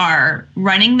are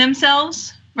running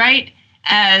themselves, right,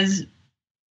 as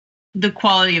the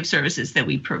quality of services that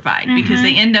we provide, because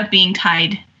they end up being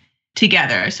tied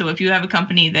together. So if you have a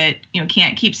company that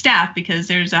can't keep staff because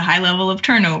there's a high level of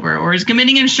turnover, or is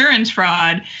committing insurance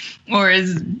fraud, or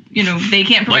is they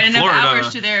can't provide enough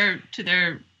hours to their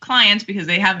clients because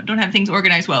they don't have things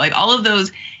organized well, like all of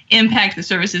those impact the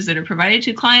services that are provided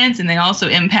to clients, and they also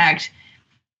impact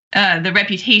the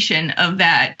reputation of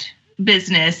that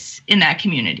business in that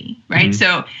community, right?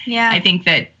 So I think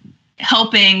that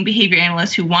helping behavior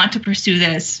analysts who want to pursue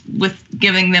this with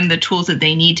giving them the tools that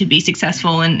they need to be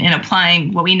successful in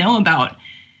applying what we know about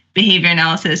behavior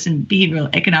analysis and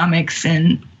behavioral economics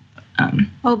and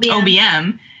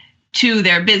OBM to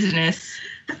their business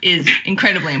is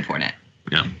incredibly important.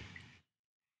 Yeah.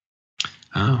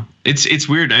 Oh, it's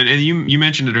weird, and you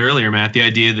mentioned it earlier, Matt. The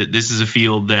idea that this is a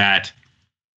field that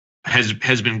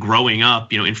has been growing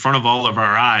up, in front of all of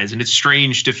our eyes, and it's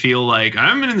strange to feel like I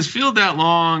haven't been in this field that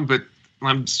long, but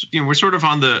we're sort of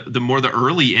on the more the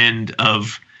early end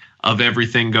of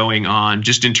everything going on,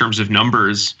 just in terms of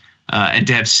numbers, and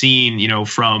to have seen,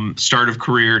 from start of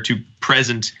career to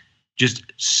present, just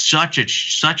such a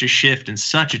shift and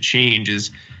such a change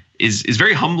is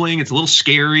very humbling. It's a little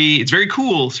scary. It's very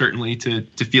cool, certainly, to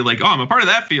feel like, I'm a part of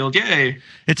that field. Yay.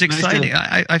 It's exciting.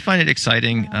 I find it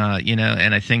exciting,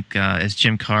 and I think as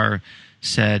Jim Carr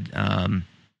said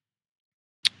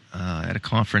at a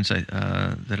conference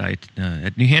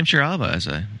at New Hampshire ABBA, as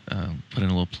I put in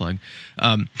a little plug,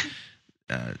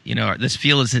 this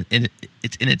field is in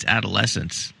its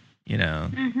adolescence,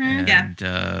 and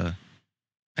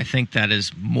I think that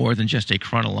is more than just a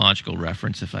chronological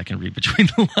reference, if I can read between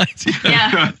the lines.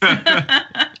 Yeah.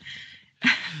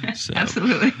 So,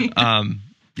 absolutely.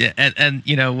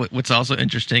 What's also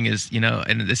interesting is,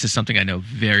 and this is something I know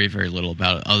very, very little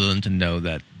about, other than to know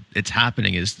that it's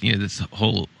happening, is, this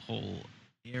whole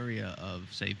area of,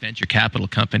 say, venture capital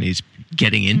companies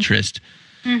getting interest,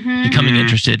 becoming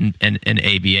interested in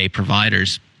ABA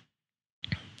providers.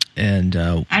 And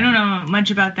I don't know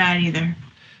much about that either.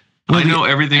 I know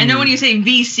everything. I know when you say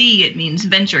VC, it means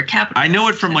venture capital. I know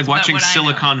it from watching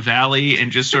Silicon Valley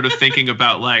and just sort of thinking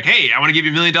about hey, I want to give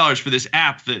you $1 million for this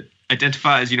app that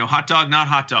identifies, hot dog, not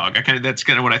hot dog. That's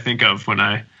kind of what I think of when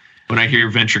I hear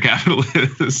venture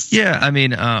capitalists. Yeah, I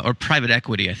mean, or private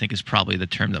equity, I think is probably the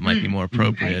term that might be more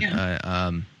appropriate.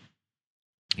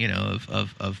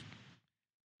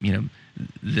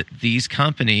 These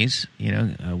companies,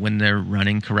 when they're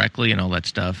running correctly and all that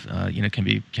stuff, can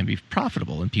be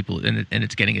profitable, and people, and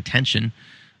it's getting attention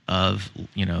of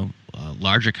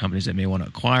larger companies that may want to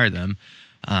acquire them,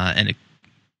 and it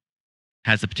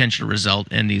has the potential to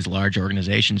result in these large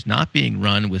organizations not being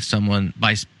run with someone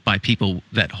by people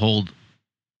that hold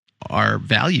our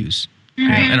values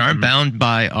and aren't bound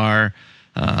by our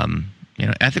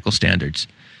ethical standards.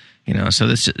 So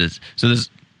this.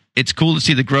 It's cool to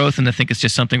see the growth, and I think it's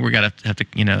just something we're gonna have to,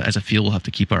 as a field, we'll have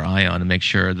to keep our eye on and make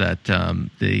sure that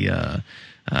the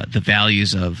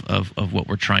values of what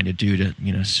we're trying to do to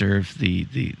serve the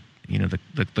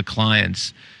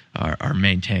clients are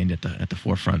maintained at the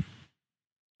forefront.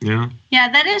 Yeah. Yeah,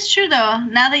 that is true though.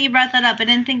 Now that you brought that up, I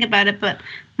didn't think about it, but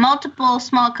multiple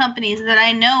small companies that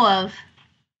I know of,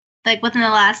 like within the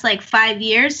last 5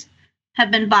 years, have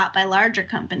been bought by larger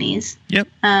companies. Yep.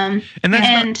 I'm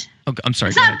sorry.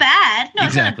 It's not bad. No,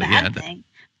 exactly. It's not a bad thing.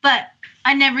 But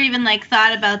I never even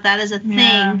thought about that as a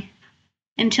thing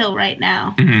until right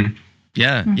now. Mm-hmm.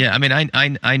 Yeah, yeah. I mean,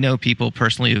 I know people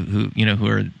personally who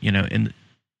are have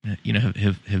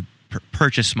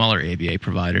purchased smaller ABA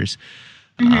providers,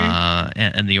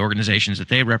 and the organizations that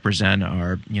they represent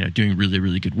are doing really,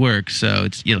 really good work. So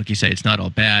it's like you say, it's not all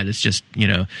bad. It's just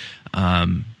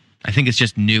I think it's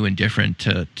just new and different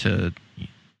to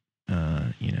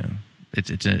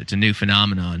it's a new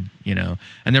phenomenon,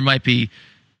 and there might be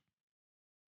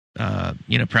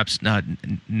perhaps not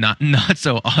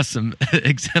so awesome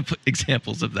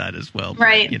examples of that as well.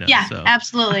 Right.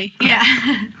 Absolutely. Yeah.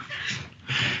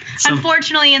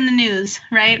 Unfortunately in the news,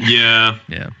 right? Yeah.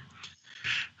 Yeah.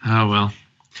 Oh, well.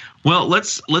 Well,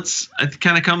 let's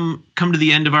kind of come to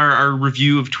the end of our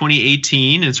review of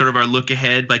 2018 and sort of our look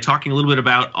ahead by talking a little bit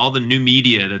about all the new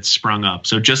media that's sprung up.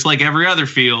 So just like every other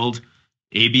field,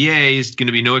 ABA is going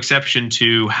to be no exception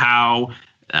to how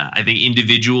I think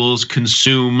individuals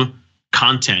consume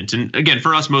content. And again,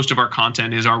 for us, most of our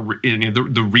content is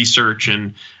the research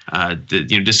and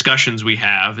the discussions we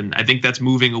have. And I think that's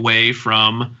moving away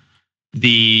from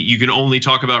you can only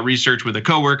talk about research with a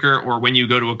coworker, or when you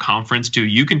go to a conference too,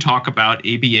 you can talk about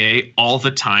ABA all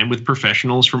the time with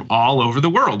professionals from all over the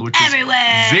world, which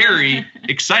Everywhere. is very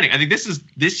exciting. I think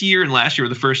this year and last year were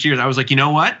the first years I was like, you know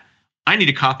what? I need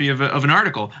a copy of an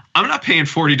article. I'm not paying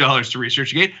 $40 to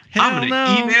ResearchGate. I'm going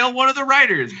to email one of the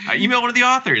writers, email one of the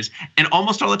authors. And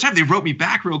almost all the time they wrote me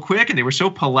back real quick, and they were so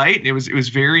polite, and it was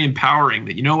very empowering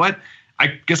that, you know what?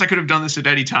 I guess I could have done this at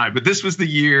any time, but this was the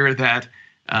year that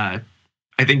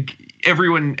I think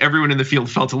everyone in the field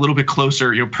felt a little bit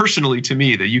closer, personally to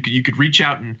me, that you could reach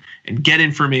out and get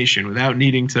information without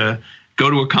needing to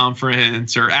go to a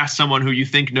conference or ask someone who you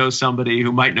think knows somebody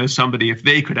who might know somebody if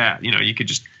they could ask. You could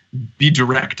just be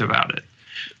direct about it.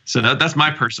 So that's my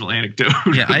personal anecdote.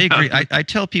 Yeah, I agree. I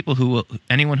tell people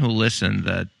anyone who listen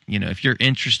that, if you're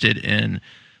interested in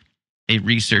a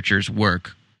researcher's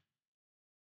work,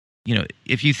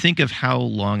 if you think of how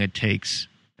long it takes.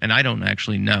 And I don't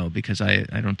actually know, because I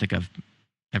don't think I've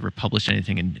ever published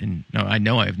anything I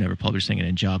know I've never published anything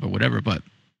in Java or whatever, but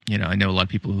I know a lot of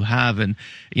people who have, and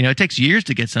it takes years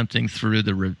to get something through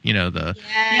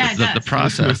the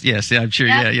process. Yes, I'm sure.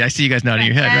 Yep. Yeah, I see you guys nodding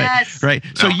your head. Yes. Right.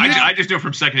 So I just know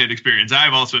from secondhand experience.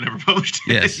 I've also never published.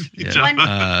 Yes. One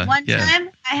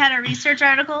time I had a research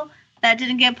article that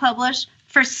didn't get published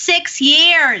for 6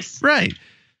 years. Right.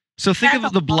 So think That's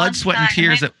of the blood, sweat, and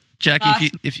tears that. Jackie,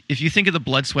 Awesome. if you think of the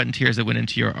blood, sweat, and tears that went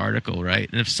into your article, right?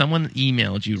 And if someone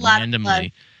emailed you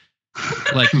randomly,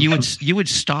 like you would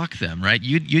stalk them, right?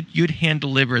 You'd hand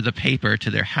deliver the paper to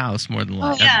their house more than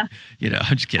likely. Oh, yeah.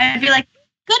 I'm just kidding. I'd be like,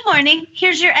 "Good morning.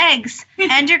 Here's your eggs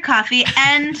and your coffee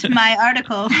and my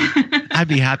article." I'd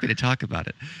be happy to talk about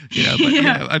it.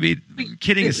 But I mean,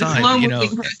 kidding aside,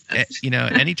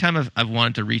 anytime I've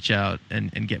wanted to reach out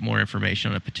and get more information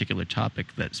on a particular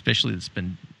topic that, especially that's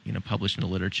been published in the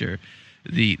literature,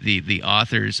 the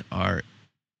authors are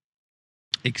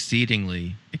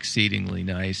exceedingly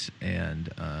nice, and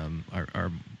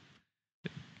are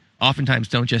oftentimes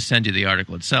don't just send you the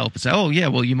article itself, but say, oh yeah,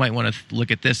 well you might want to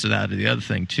look at this or that or the other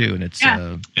thing too, and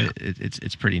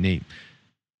it's pretty neat.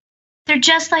 They're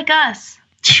just like us.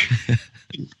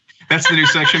 That's the new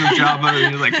section of Java.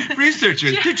 You're like,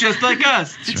 researchers, they're just like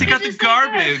us. They got the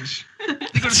garbage. They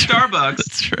go to Starbucks.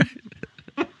 That's right.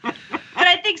 But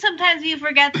I think sometimes you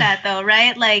forget that, though,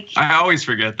 right? Like, I always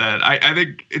forget that. I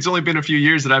think it's only been a few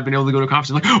years that I've been able to go to a conference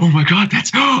and like, oh my God,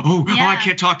 I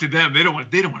can't talk to them. They don't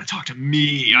want to talk to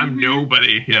me. I'm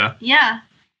nobody. Yeah. Yeah.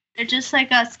 They're just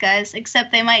like us, guys,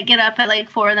 except they might get up at like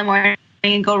 4 a.m.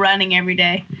 and go running every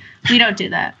day. We don't do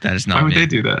that. That is not Why would me. they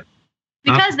do that?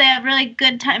 Because they have really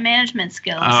good time management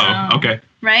skills. Oh, okay.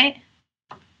 Right?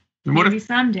 Maybe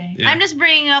someday. Yeah. I'm just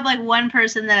bringing up like one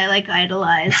person that I like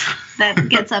idolize that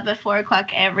gets up at 4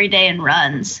 o'clock every day and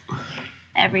runs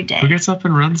every day. Who gets up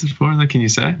and runs at 4? Like, can you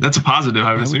say? That's a positive,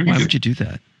 I would assume. Why would you do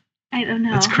that? I don't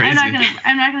know. That's crazy.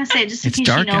 I'm not gonna say it just in It's case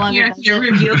dark she no out. longer You does have to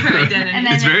it. reveal her identity. And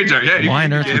then It's very dark. Yeah. Why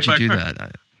on earth get would hit you by do a car.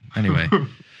 that? Anyway.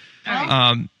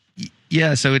 Well,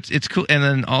 Yeah, so it's cool. And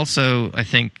then also, I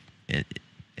think,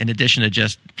 in addition to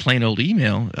just plain old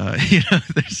email,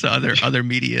 there's other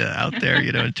media out there,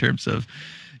 in terms of,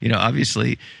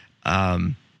 obviously,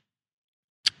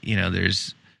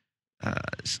 there's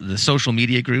the social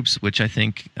media groups, which I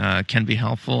think can be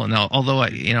helpful. And although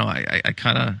I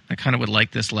kind of would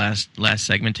like this last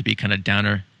segment to be kind of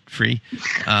downer free.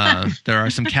 There are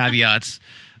some caveats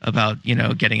about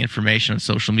getting information on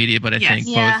social media, but I think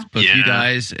both you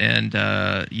guys and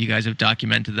you guys have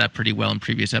documented that pretty well in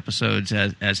previous episodes,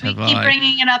 as have I. We keep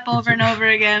bringing it up over and over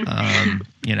again.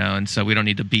 And so we don't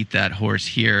need to beat that horse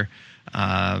here.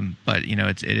 But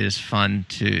it is fun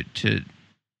to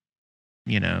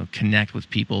connect with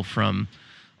people from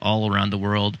all around the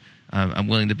world. I'm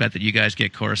willing to bet that you guys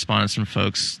get correspondence from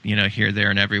folks here,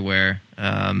 there, and everywhere.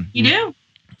 You do.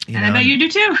 And I bet you do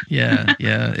too. Yeah.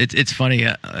 It's funny.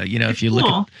 If you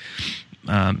look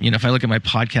at, if I look at my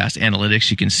podcast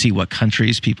analytics, you can see what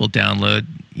countries people download,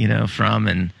 from,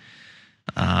 and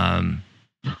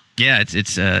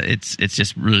it's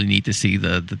just really neat to see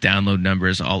the download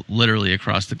numbers all literally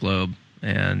across the globe.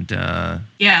 And I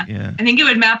think it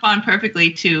would map on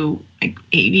perfectly to like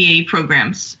ABA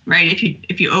programs, right?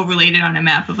 If you overlaid it on a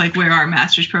map of like where are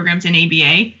master's programs in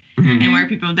ABA and where are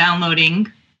people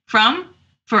downloading from,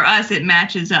 for us, it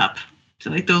matches up. So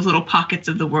like those little pockets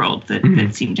of the world that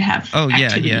seem to have. Oh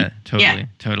activity. yeah, totally.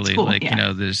 It's cool, Like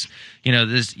there's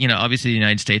obviously the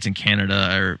United States and Canada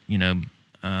are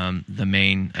the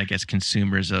main, I guess,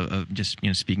 consumers of just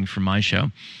speaking for my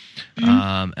show,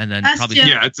 and then Us probably too.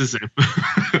 Yeah, it's the same.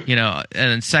 and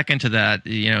then second to that,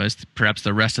 is perhaps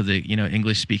the rest of the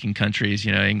English speaking countries,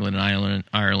 England,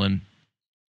 Ireland,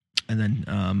 and then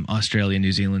Australia,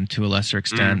 New Zealand to a lesser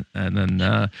extent, and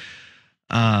then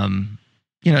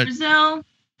Brazil,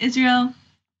 Israel.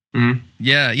 Mhm.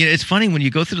 Yeah, it's funny when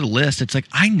you go through the list. It's like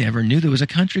I never knew there was a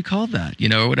country called that,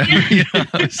 or whatever.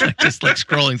 It's like just like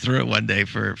scrolling through it one day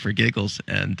for giggles,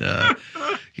 and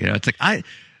it's like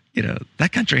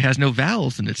that country has no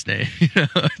vowels in its name.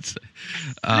 It's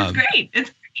Great.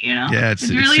 It's yeah, it's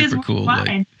really super is cool.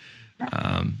 Like,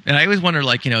 and I always wonder,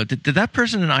 did that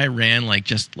person in Iran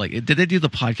did they do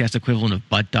the podcast equivalent of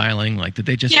butt dialing? Like, did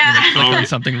they just click on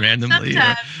something randomly,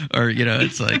 or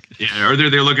it's like or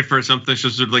they're looking for something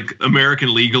just sort of like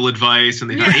American legal advice, and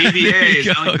they got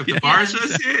ABA, the Bar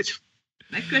Association.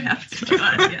 That could happen to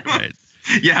us. Yeah. right.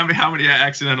 Yeah, how many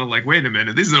accidental wait a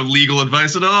minute, this is no legal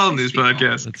advice at all in these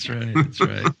podcasts. That's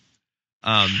right.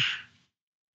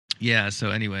 Yeah.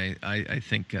 So anyway, I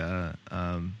think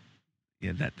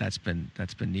that's been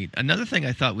neat. Another thing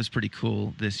I thought was pretty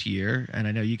cool this year, and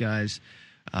I know you guys,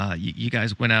 you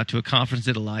guys went out to a conference,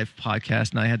 did a live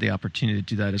podcast, and I had the opportunity to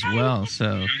do that as well.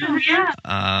 So,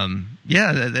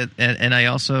 and I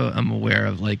also am aware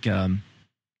of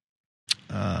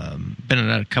been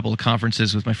at a couple of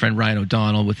conferences with my friend Ryan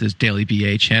O'Donnell with his Daily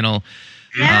BA channel,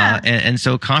 and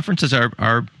so conferences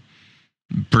are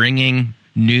bringing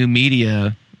new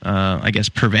media, I guess,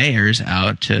 purveyors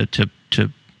out to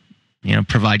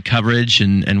provide coverage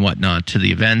and whatnot to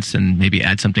the events and maybe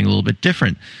add something a little bit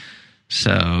different.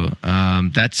 So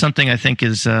that's something I think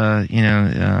is,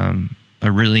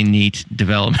 a really neat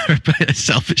development.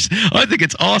 Selfish. I think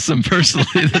it's awesome personally.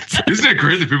 Isn't it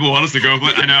great that people want us to go?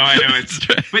 But I know.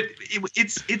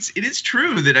 It is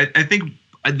true that I think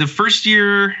the first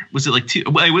year, was it like two?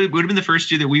 Well, it would have been the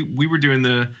first year that we were doing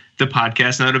the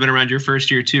podcast, and that would have been around your first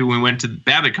year too. When we went to the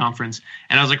Babbitt conference,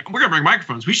 and I was like, "We're gonna bring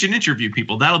microphones. We should interview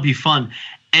people. That'll be fun."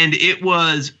 And it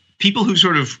was people who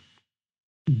sort of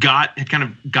had kind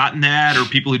of gotten that, or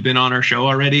people who'd been on our show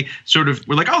already, sort of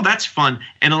were like, "Oh, that's fun."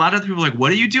 And a lot of people were like,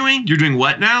 "What are you doing? You're doing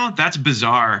what now? That's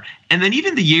bizarre." And then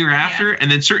even the year after, and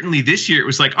then certainly this year, it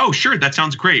was like, "Oh, sure, that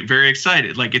sounds great. Very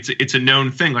excited. Like it's a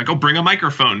known thing. Like, oh, bring a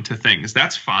microphone to things.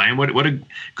 That's fine. What a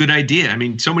good idea." I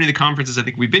mean, so many of the conferences I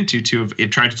think we've been to have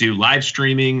tried to do live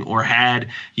streaming or had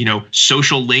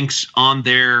social links on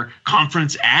their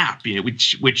conference app,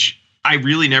 which I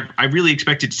really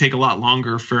expected to take a lot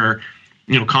longer for.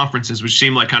 Conferences, which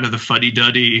seem like kind of the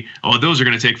fuddy-duddy, those are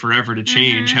going to take forever to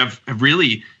change, have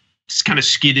really kind of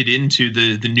skidded into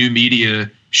the new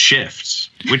media shifts,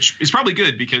 which is probably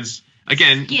good because,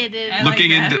 again,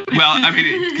 looking into,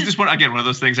 because it's one of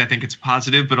those things. I think it's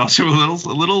positive, but also a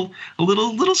little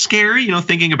scary.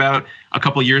 Thinking about a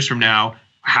couple years from now,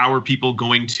 how are people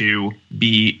going to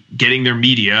be getting their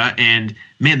media? And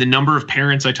man, the number of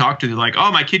parents I talk to, they're like,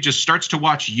 "Oh, my kid just starts to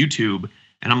watch YouTube."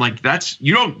 And I'm like,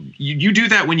 you do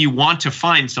that when you want to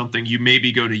find something, you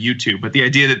maybe go to YouTube. But the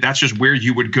idea that that's just where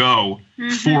you would go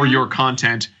for your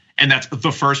content, and that's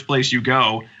the first place you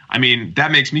go, I mean,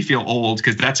 that makes me feel old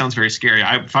because that sounds very scary.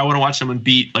 If I want to watch someone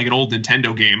beat like an old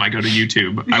Nintendo game, I go to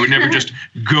YouTube. I would never just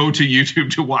go to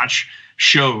YouTube to watch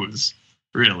shows,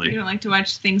 really. You don't like to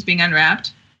watch things being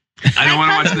unwrapped? I don't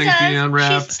want to watch things being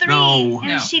unwrapped. She's 3, no.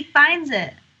 and she finds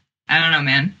it. I don't know,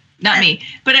 man. Not me.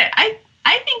 But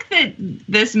I think that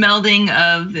this melding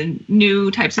of the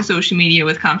new types of social media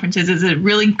with conferences is a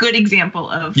really good example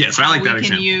of how we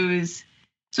can use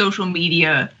social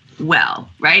media well,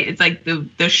 right? It's like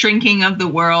the shrinking of the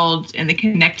world and the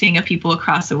connecting of people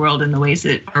across the world in the ways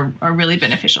that are really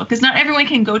beneficial. Because not everyone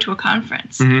can go to a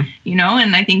conference, and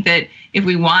I think that if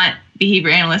we want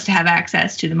behavior analysts to have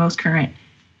access to the most current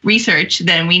research,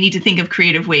 then we need to think of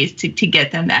creative ways to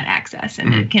get them that access.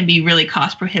 And it can be really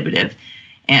cost prohibitive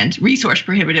and resource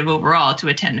prohibitive overall to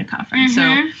attend a conference.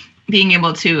 So being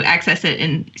able to access it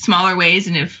in smaller ways,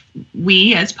 and if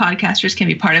we as podcasters can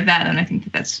be part of that, then I think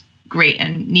that that's great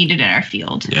and needed in our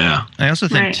field. Yeah. I also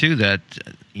think too that,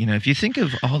 if you think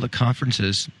of all the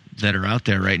conferences that are out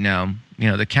there right now,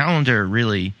 the calendar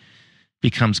really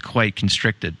becomes quite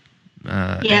constricted.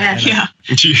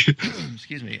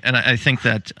 Excuse me. And I think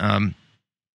that,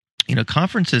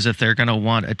 conferences, if they're going to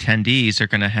want attendees, they're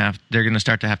going to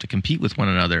start to have to compete with one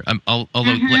another.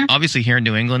 Although obviously here in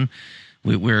New England,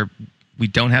 we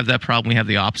don't have that problem. We have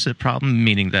the opposite problem,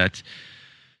 meaning that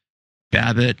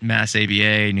Babbitt, Mass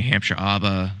ABA, New Hampshire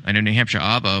ABA. I know New Hampshire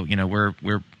ABA,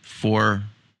 we're four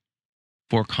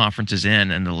conferences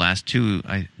in, and the last two,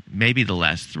 maybe the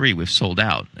last three, we've sold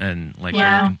out. And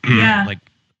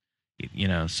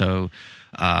so,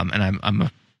 and I'm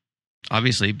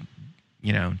obviously,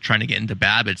 trying to get into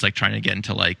Babbitt. It's like trying to get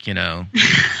into the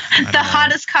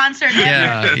hottest concert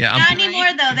ever. Yeah. Not anymore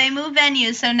though. They move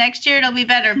venues, so next year it'll be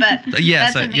better. But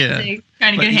yes, that's amazing.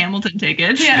 Trying to get Hamilton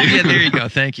tickets. Yeah. Yeah, there you go.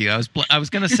 Thank you. I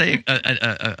was gonna say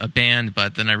a band,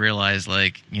 but then I realized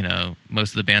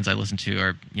most of the bands I listen to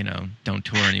are don't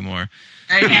tour anymore.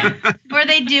 Right. Or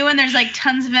they do, and there's like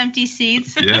tons of empty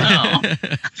seats. Yeah.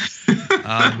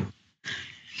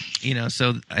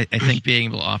 So I think being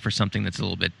able to offer something that's a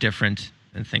little bit different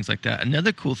and things like that.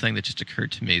 Another cool thing that just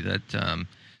occurred to me that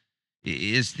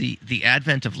is the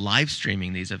advent of live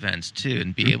streaming these events too,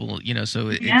 and be able,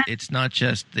 it's not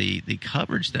just the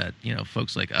coverage that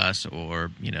folks like us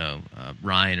or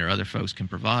Ryan or other folks can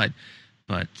provide,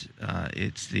 but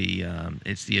it's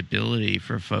the ability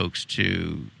for folks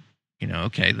to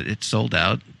okay, it's sold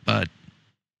out, but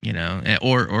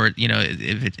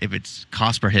if it's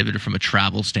cost prohibitive from a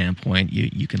travel standpoint,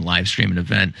 you can live stream an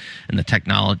event, and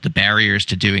the barriers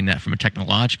to doing that from a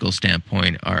technological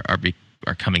standpoint are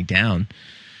coming down.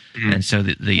 Mm-hmm. And so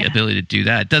the ability to do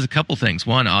that does a couple things.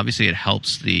 One, obviously it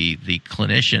helps the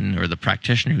clinician or the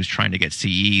practitioner who's trying to get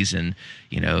CEs and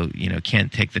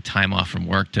can't take the time off from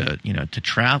work to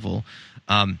travel.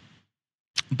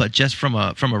 But just from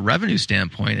a revenue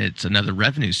standpoint, it's another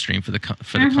revenue stream for the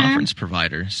conference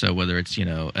provider. So whether it's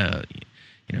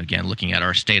again looking at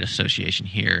our state association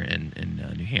here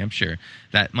in New Hampshire,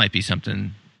 that might be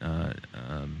something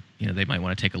they might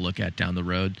want to take a look at down the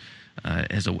road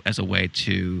as a way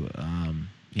to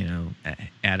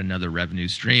add another revenue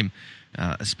stream,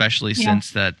 especially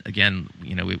since that again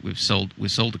we've sold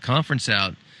the conference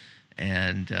out.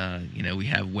 And we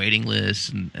have waiting lists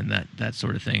and that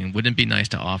sort of thing. Wouldn't it be nice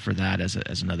to offer that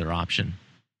as another option?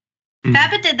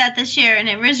 Babbitt did that this year, and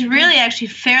it was really actually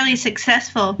fairly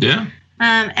successful. Yeah.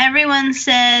 Everyone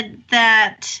said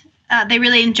that they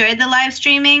really enjoyed the live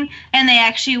streaming, and they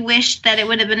actually wished that it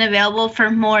would have been available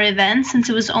for more events, since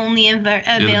it was only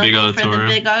available for the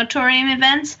big auditorium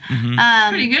events. Mm-hmm.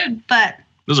 Pretty good. But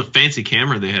it was a fancy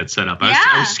camera they had set up.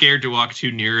 I was scared to walk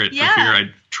too near it for fear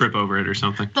I'd trip over it or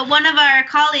something. But one of our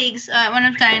colleagues, one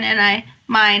of Diana and I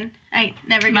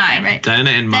never get that right.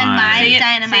 Diana and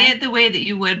Say it the way that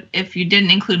you would if you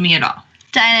didn't include me at all.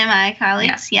 Diana and my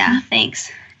colleagues. Yeah, thanks.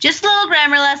 Just a little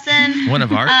grammar lesson. One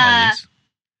of our colleagues.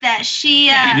 That she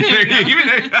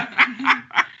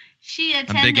she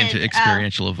attended. I'm big into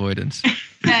experiential avoidance.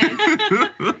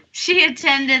 She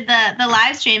attended the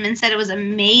live stream and said it was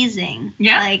amazing.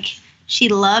 Yeah. Like, she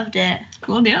loved it.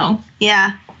 Cool deal.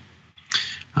 Yeah.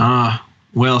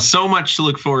 Well, so much to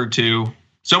look forward to.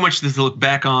 So much to look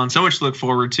back on. So much to look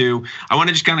forward to. I want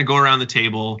to just kind of go around the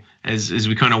table as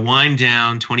we kind of wind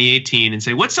down 2018 and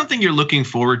say, what's something you're looking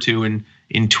forward to in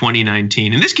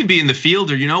 2019? And this can be in the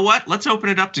field, or let's open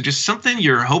it up to just something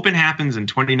you're hoping happens in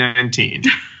 2019.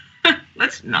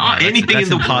 Let's not. Anything that's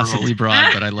in the impossibly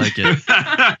broad, but I like it.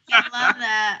 I love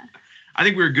that. I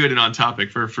think we were good and on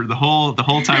topic for the whole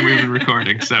time we've been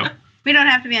recording. So we don't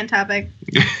have to be on topic.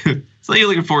 So what are you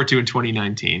looking forward to in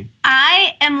 2019?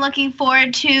 I am looking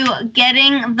forward to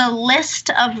getting the list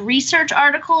of research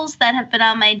articles that have been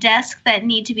on my desk that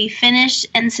need to be finished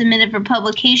and submitted for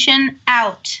publication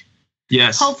out.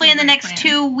 Yes. Hopefully in the next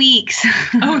 2 weeks.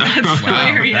 Oh, that's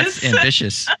hilarious. That's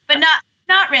ambitious. But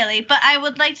not really, but I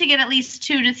would like to get at least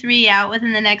 2 to 3 out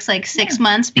within the next 6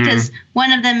 months, because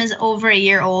one of them is over a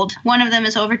year old. One of them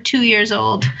is over 2 years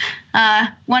old.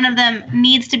 One of them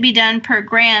needs to be done per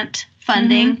grant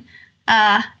funding.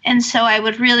 And so I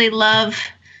would really love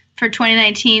for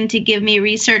 2019 to give me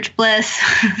research bliss.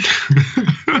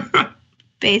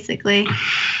 Basically.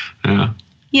 Yeah.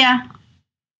 Yeah.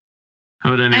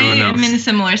 How about anyone else? I'm in a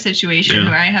similar situation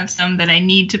where I have some that I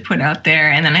need to put out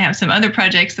there, and then I have some other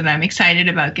projects that I'm excited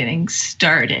about getting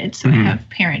started. So I have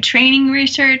parent training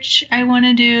research I want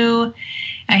to do.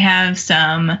 I have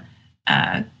some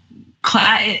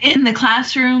in the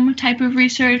classroom type of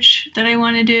research that I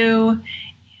want to do.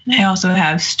 And I also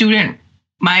have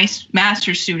my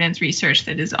master's students research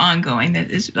that is ongoing,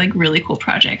 that is really cool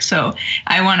projects. So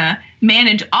I want to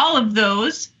manage all of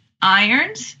those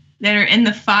irons that are in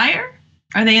the fire.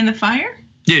 Are they in the fire?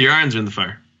 Yeah, your irons are in the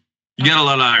fire. You got a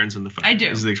lot of irons in the fire. I do.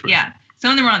 Is the expression. Yeah.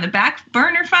 Some of them are on the back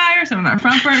burner fire, some of them are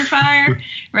front burner fire,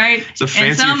 right? It's a fancy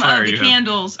and some fire, of the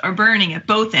candles are burning at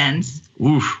both ends.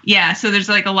 Oof. Yeah, so there's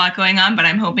a lot going on, but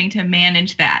I'm hoping to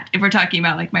manage that if we're talking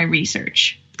about my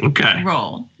research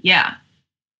role. Yeah.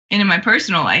 And in my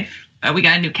personal life, We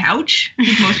got a new couch. I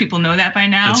think most people know that by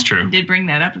now. That's true. I did bring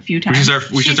that up a few times.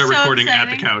 We should She's start so recording at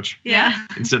the exciting. couch Yeah.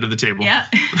 instead of the table. Yeah.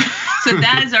 So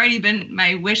that has already been,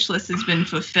 my wish list has been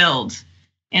fulfilled,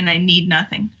 and I need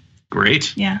nothing.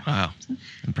 Great. Yeah. Wow,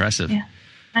 impressive. Yeah.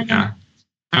 I know. Yeah.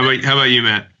 How about you,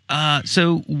 Matt?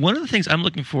 So one of the things I'm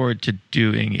looking forward to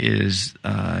doing is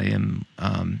I am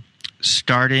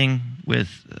starting with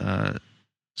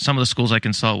some of the schools I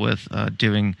consult with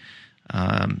doing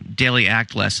daily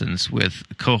ACT lessons with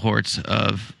cohorts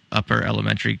of upper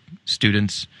elementary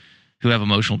students who have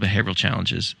emotional behavioral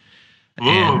challenges.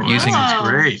 And using that's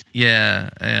great.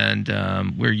 Yeah,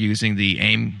 and we're using the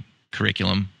AIM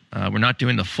curriculum. We're not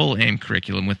doing the full AIM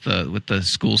curriculum with the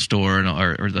school store and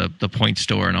or the point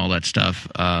store and all that stuff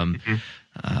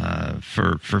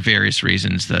for various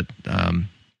reasons that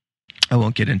I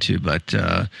won't get into. But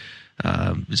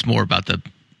it's more about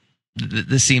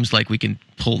this seems like we can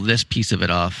pull this piece of it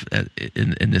off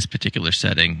in this particular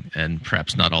setting, and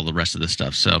perhaps not all the rest of the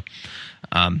stuff. So,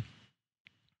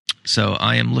 so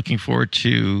I am looking forward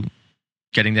to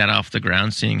getting that off the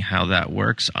ground, seeing how that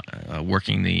works,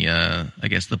 working the I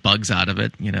guess the bugs out of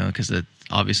it, because it's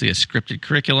obviously a scripted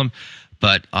curriculum,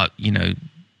 but you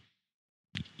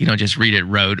don't just read it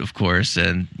rote, of course,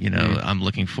 and I'm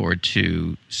looking forward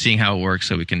to seeing how it works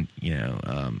so we can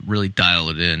really dial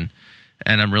it in,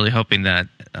 and I'm really hoping that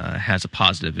has a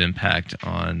positive impact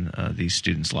on these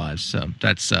students' lives. So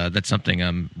that's something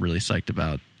I'm really psyched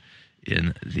about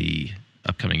in the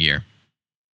upcoming year.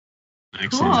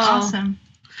 Excellent. Cool. Awesome.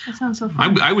 That sounds so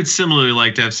fun. I would similarly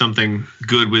like to have something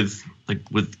good with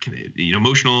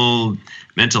emotional,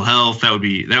 mental health. That would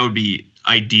be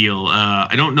ideal.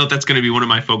 I don't know if that's going to be one of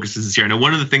my focuses this year. I know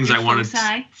one of the things I wanted.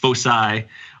 Foci. I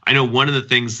know one of the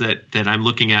things that I'm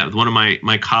looking at with one of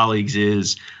my colleagues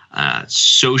is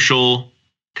social.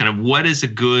 Kind of what is a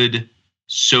good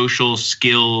social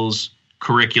skills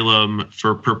curriculum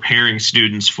for preparing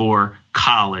students for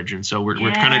college, and so we're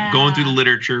kind of going through the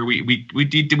literature. We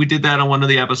did that on one of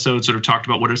the episodes, sort of talked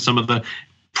about what are some of the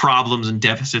problems and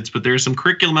deficits, but there's some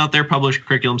curriculum out there, published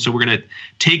curriculum. So we're going to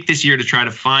take this year to try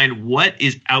to find what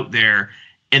is out there.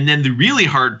 And then the really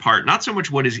hard part, not so much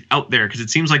what is out there, because it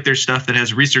seems like there's stuff that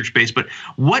has research base, but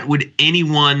what would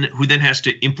anyone who then has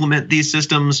to implement these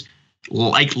systems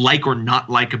like or not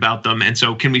like about them? And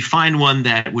so can we find one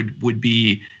that would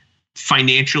be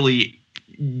financially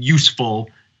useful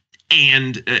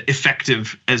and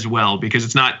effective as well,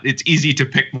 because it's easy to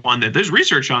pick one that there's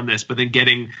research on this, but then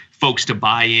getting folks to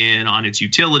buy in on its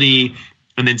utility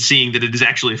and then seeing that it is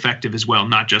actually effective as well,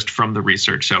 not just from the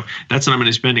research. So that's what I'm going to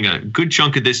be spending a good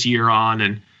chunk of this year on,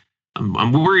 and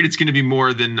I'm worried it's going to be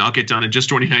more than I'll get done in just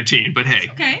 2019. But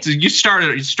hey, so you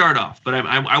start off. But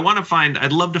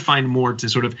I'd love to find more to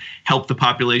sort of help the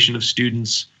population of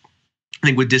students, I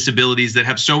think, with disabilities that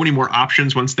have so many more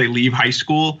options once they leave high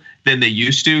school than they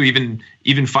used to,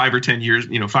 even 5 or 10 years,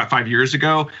 5 years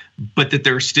ago, but that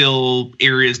there are still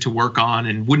areas to work on.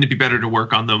 And wouldn't it be better to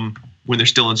work on them when they're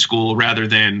still in school rather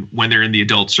than when they're in the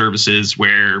adult services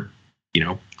where,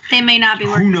 they may not be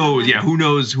working. Who knows? Yeah, who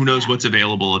knows what's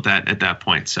available at that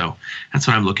point. So that's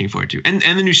what I'm looking forward to. And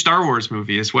the new Star Wars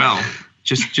movie as well.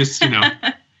 Just if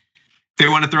they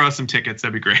want to throw us some tickets,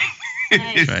 that'd be great.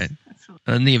 Nice. Right.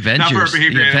 And the Avengers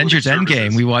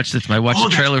Endgame. We watched this. I watched the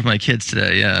trailer with my kids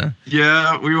today. Yeah.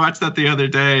 Yeah, we watched that the other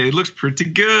day. It looks pretty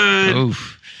good.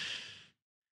 Oof.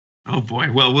 Oh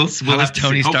boy. Well, we'll have to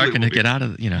Tony see. Stark going to get out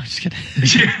of? Just kidding.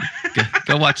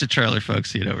 go watch the trailer,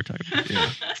 folks. You know what we're talking about. Yeah.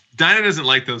 Dinah doesn't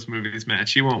like those movies, Matt.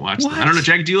 She won't watch them. What? I don't know,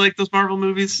 Jack. Do you like those Marvel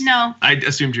movies? No. I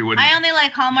assumed you wouldn't. I only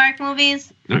like Hallmark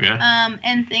movies. Okay.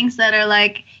 And things that are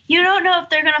like, you don't know if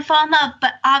they're gonna fall in love,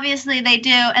 but obviously they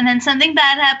do. And then something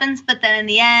bad happens, but then in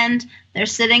the end, they're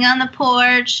sitting on the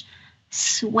porch,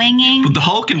 swinging. But the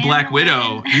Hulk and in Black the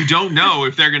Widow, wind. you don't know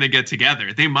if they're gonna get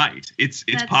together. They might. It's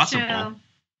That's possible. true.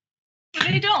 What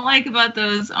I don't like about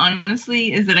those,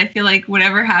 honestly, is that I feel like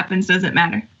whatever happens doesn't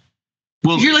matter.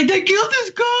 Well, You're like, they killed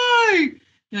this guy.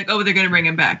 You're like, oh, but they're gonna bring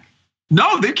him back.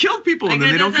 no, they killed people Like, and then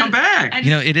it they don't come doesn't- back.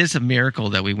 It is a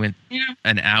miracle that we went Yeah.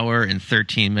 an hour and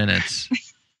 13 minutes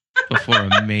before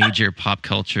a major pop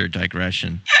culture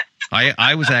digression.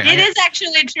 I was It is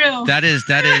actually true. That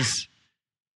is.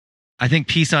 I think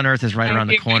peace on earth is right around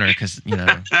the corner because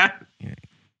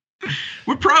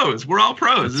We're pros. We're all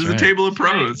pros. This is a table of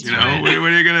pros. That's right. What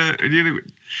are you gonna?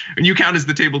 And you count as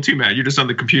the table too, Matt. You're just on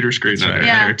the computer screen, That's not right.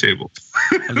 Yeah. our table.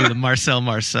 I'll do the Marcel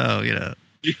Marceau.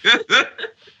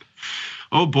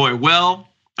 Oh boy. Well,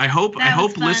 I hope That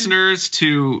was fun. listeners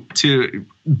to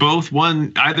both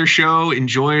either show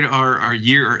enjoyed our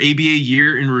ABA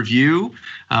year in review.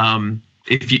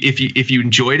 if you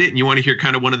enjoyed it and you want to hear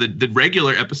kind of one of the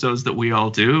regular episodes that we all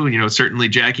do, certainly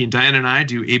Jackie and Diane and I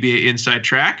do ABA Inside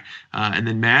Track, and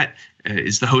then Matt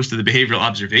is the host of the Behavioral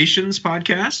Observations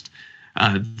podcast.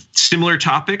 Similar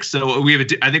topics, so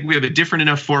I think we have a different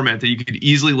enough format that you could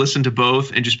easily listen to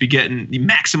both and just be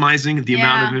maximizing the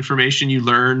amount of information you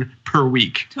learn per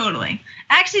week. Totally.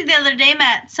 Actually, the other day,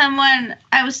 Matt,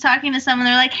 I was talking to someone.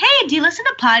 They're like, "Hey, do you listen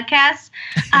to podcasts?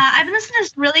 I've been listening to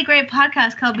this really great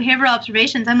podcast called Behavioral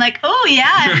Observations." I'm like, "Oh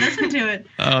yeah, I've listened to it."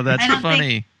 Oh, that's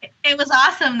funny. It was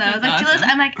awesome though. Like, awesome.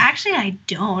 I'm like, actually, I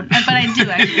don't, but I do.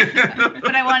 Actually.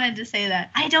 But I wanted to say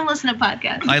that I don't listen to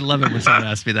podcasts. I love it when someone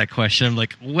asks me that question. I'm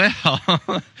like, well,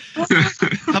 how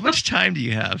much time do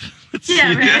you have? It's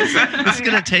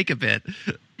going to take a bit.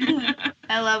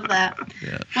 I love that.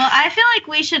 Yeah. Well, I feel like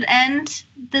we should end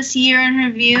this year in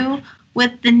review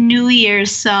with the New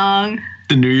Year's song.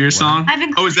 The New Year's song?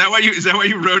 Is that why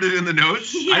you wrote it in the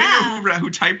notes? Yeah. I didn't know who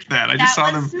typed that. I just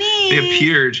saw them. Me. They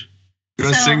appeared. You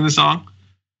want to sing the song?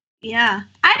 Yeah.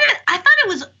 I thought it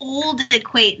was Old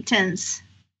Acquaintance,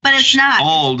 but it's not.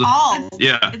 Old.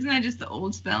 Yeah. Isn't that just the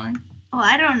old spelling? Oh,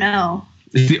 I don't know.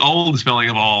 It's the old spelling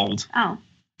of old. Oh.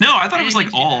 No, I thought it was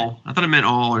like all. I thought it meant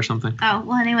all or something. Oh,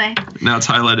 well, anyway. Now it's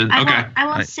highlighted. Okay. I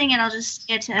won't sing it. I'll just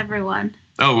say it to everyone.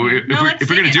 Oh, if we're going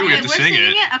to do it, we have to sing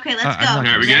it. Okay, let's go. All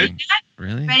right, we good?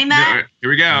 Really? Ready, Matt? Here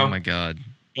we go. Oh, my God.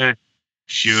 Okay.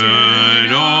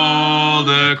 Should old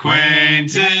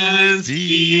acquaintance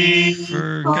be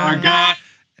forgot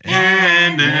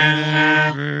and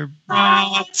never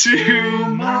brought to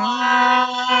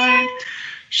mind?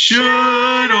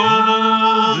 Should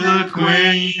old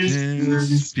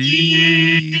acquaintance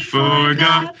be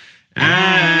forgot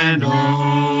and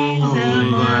old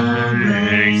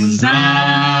lang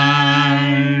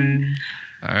syne?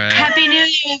 All right. Happy New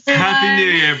Year, everyone. Happy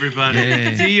New Year, everybody.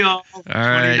 Hey. See y'all. All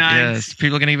right. 29th. Yes.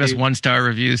 People are going to give us 1-star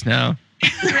reviews now.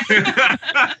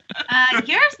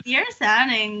 You're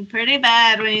sounding pretty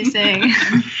bad when you sing.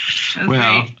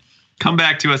 Well, come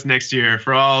back to us next year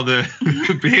for all the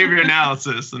behavior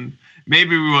analysis, and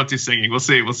maybe we won't do singing. We'll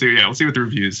see. Yeah, we'll see what the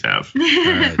reviews have. All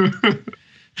right.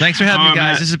 Thanks for having me,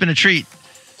 guys. Matt. This has been a treat.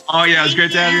 Oh yeah, it was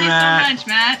great to have you, Matt. Thank you so much,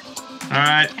 Matt. All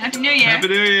right. Happy New Year. Happy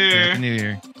New Year. Happy New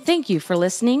Year. Thank you for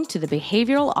listening to the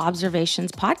Behavioral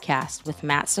Observations podcast with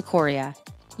Matt Sikoria.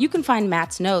 You can find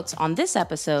Matt's notes on this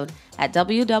episode at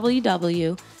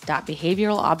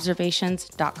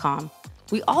www.behavioralobservations.com.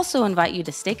 We also invite you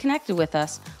to stay connected with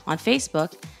us on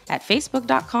Facebook at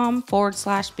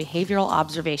facebook.com/behavioral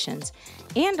observations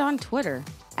and on Twitter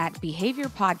at Behavior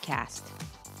Podcast.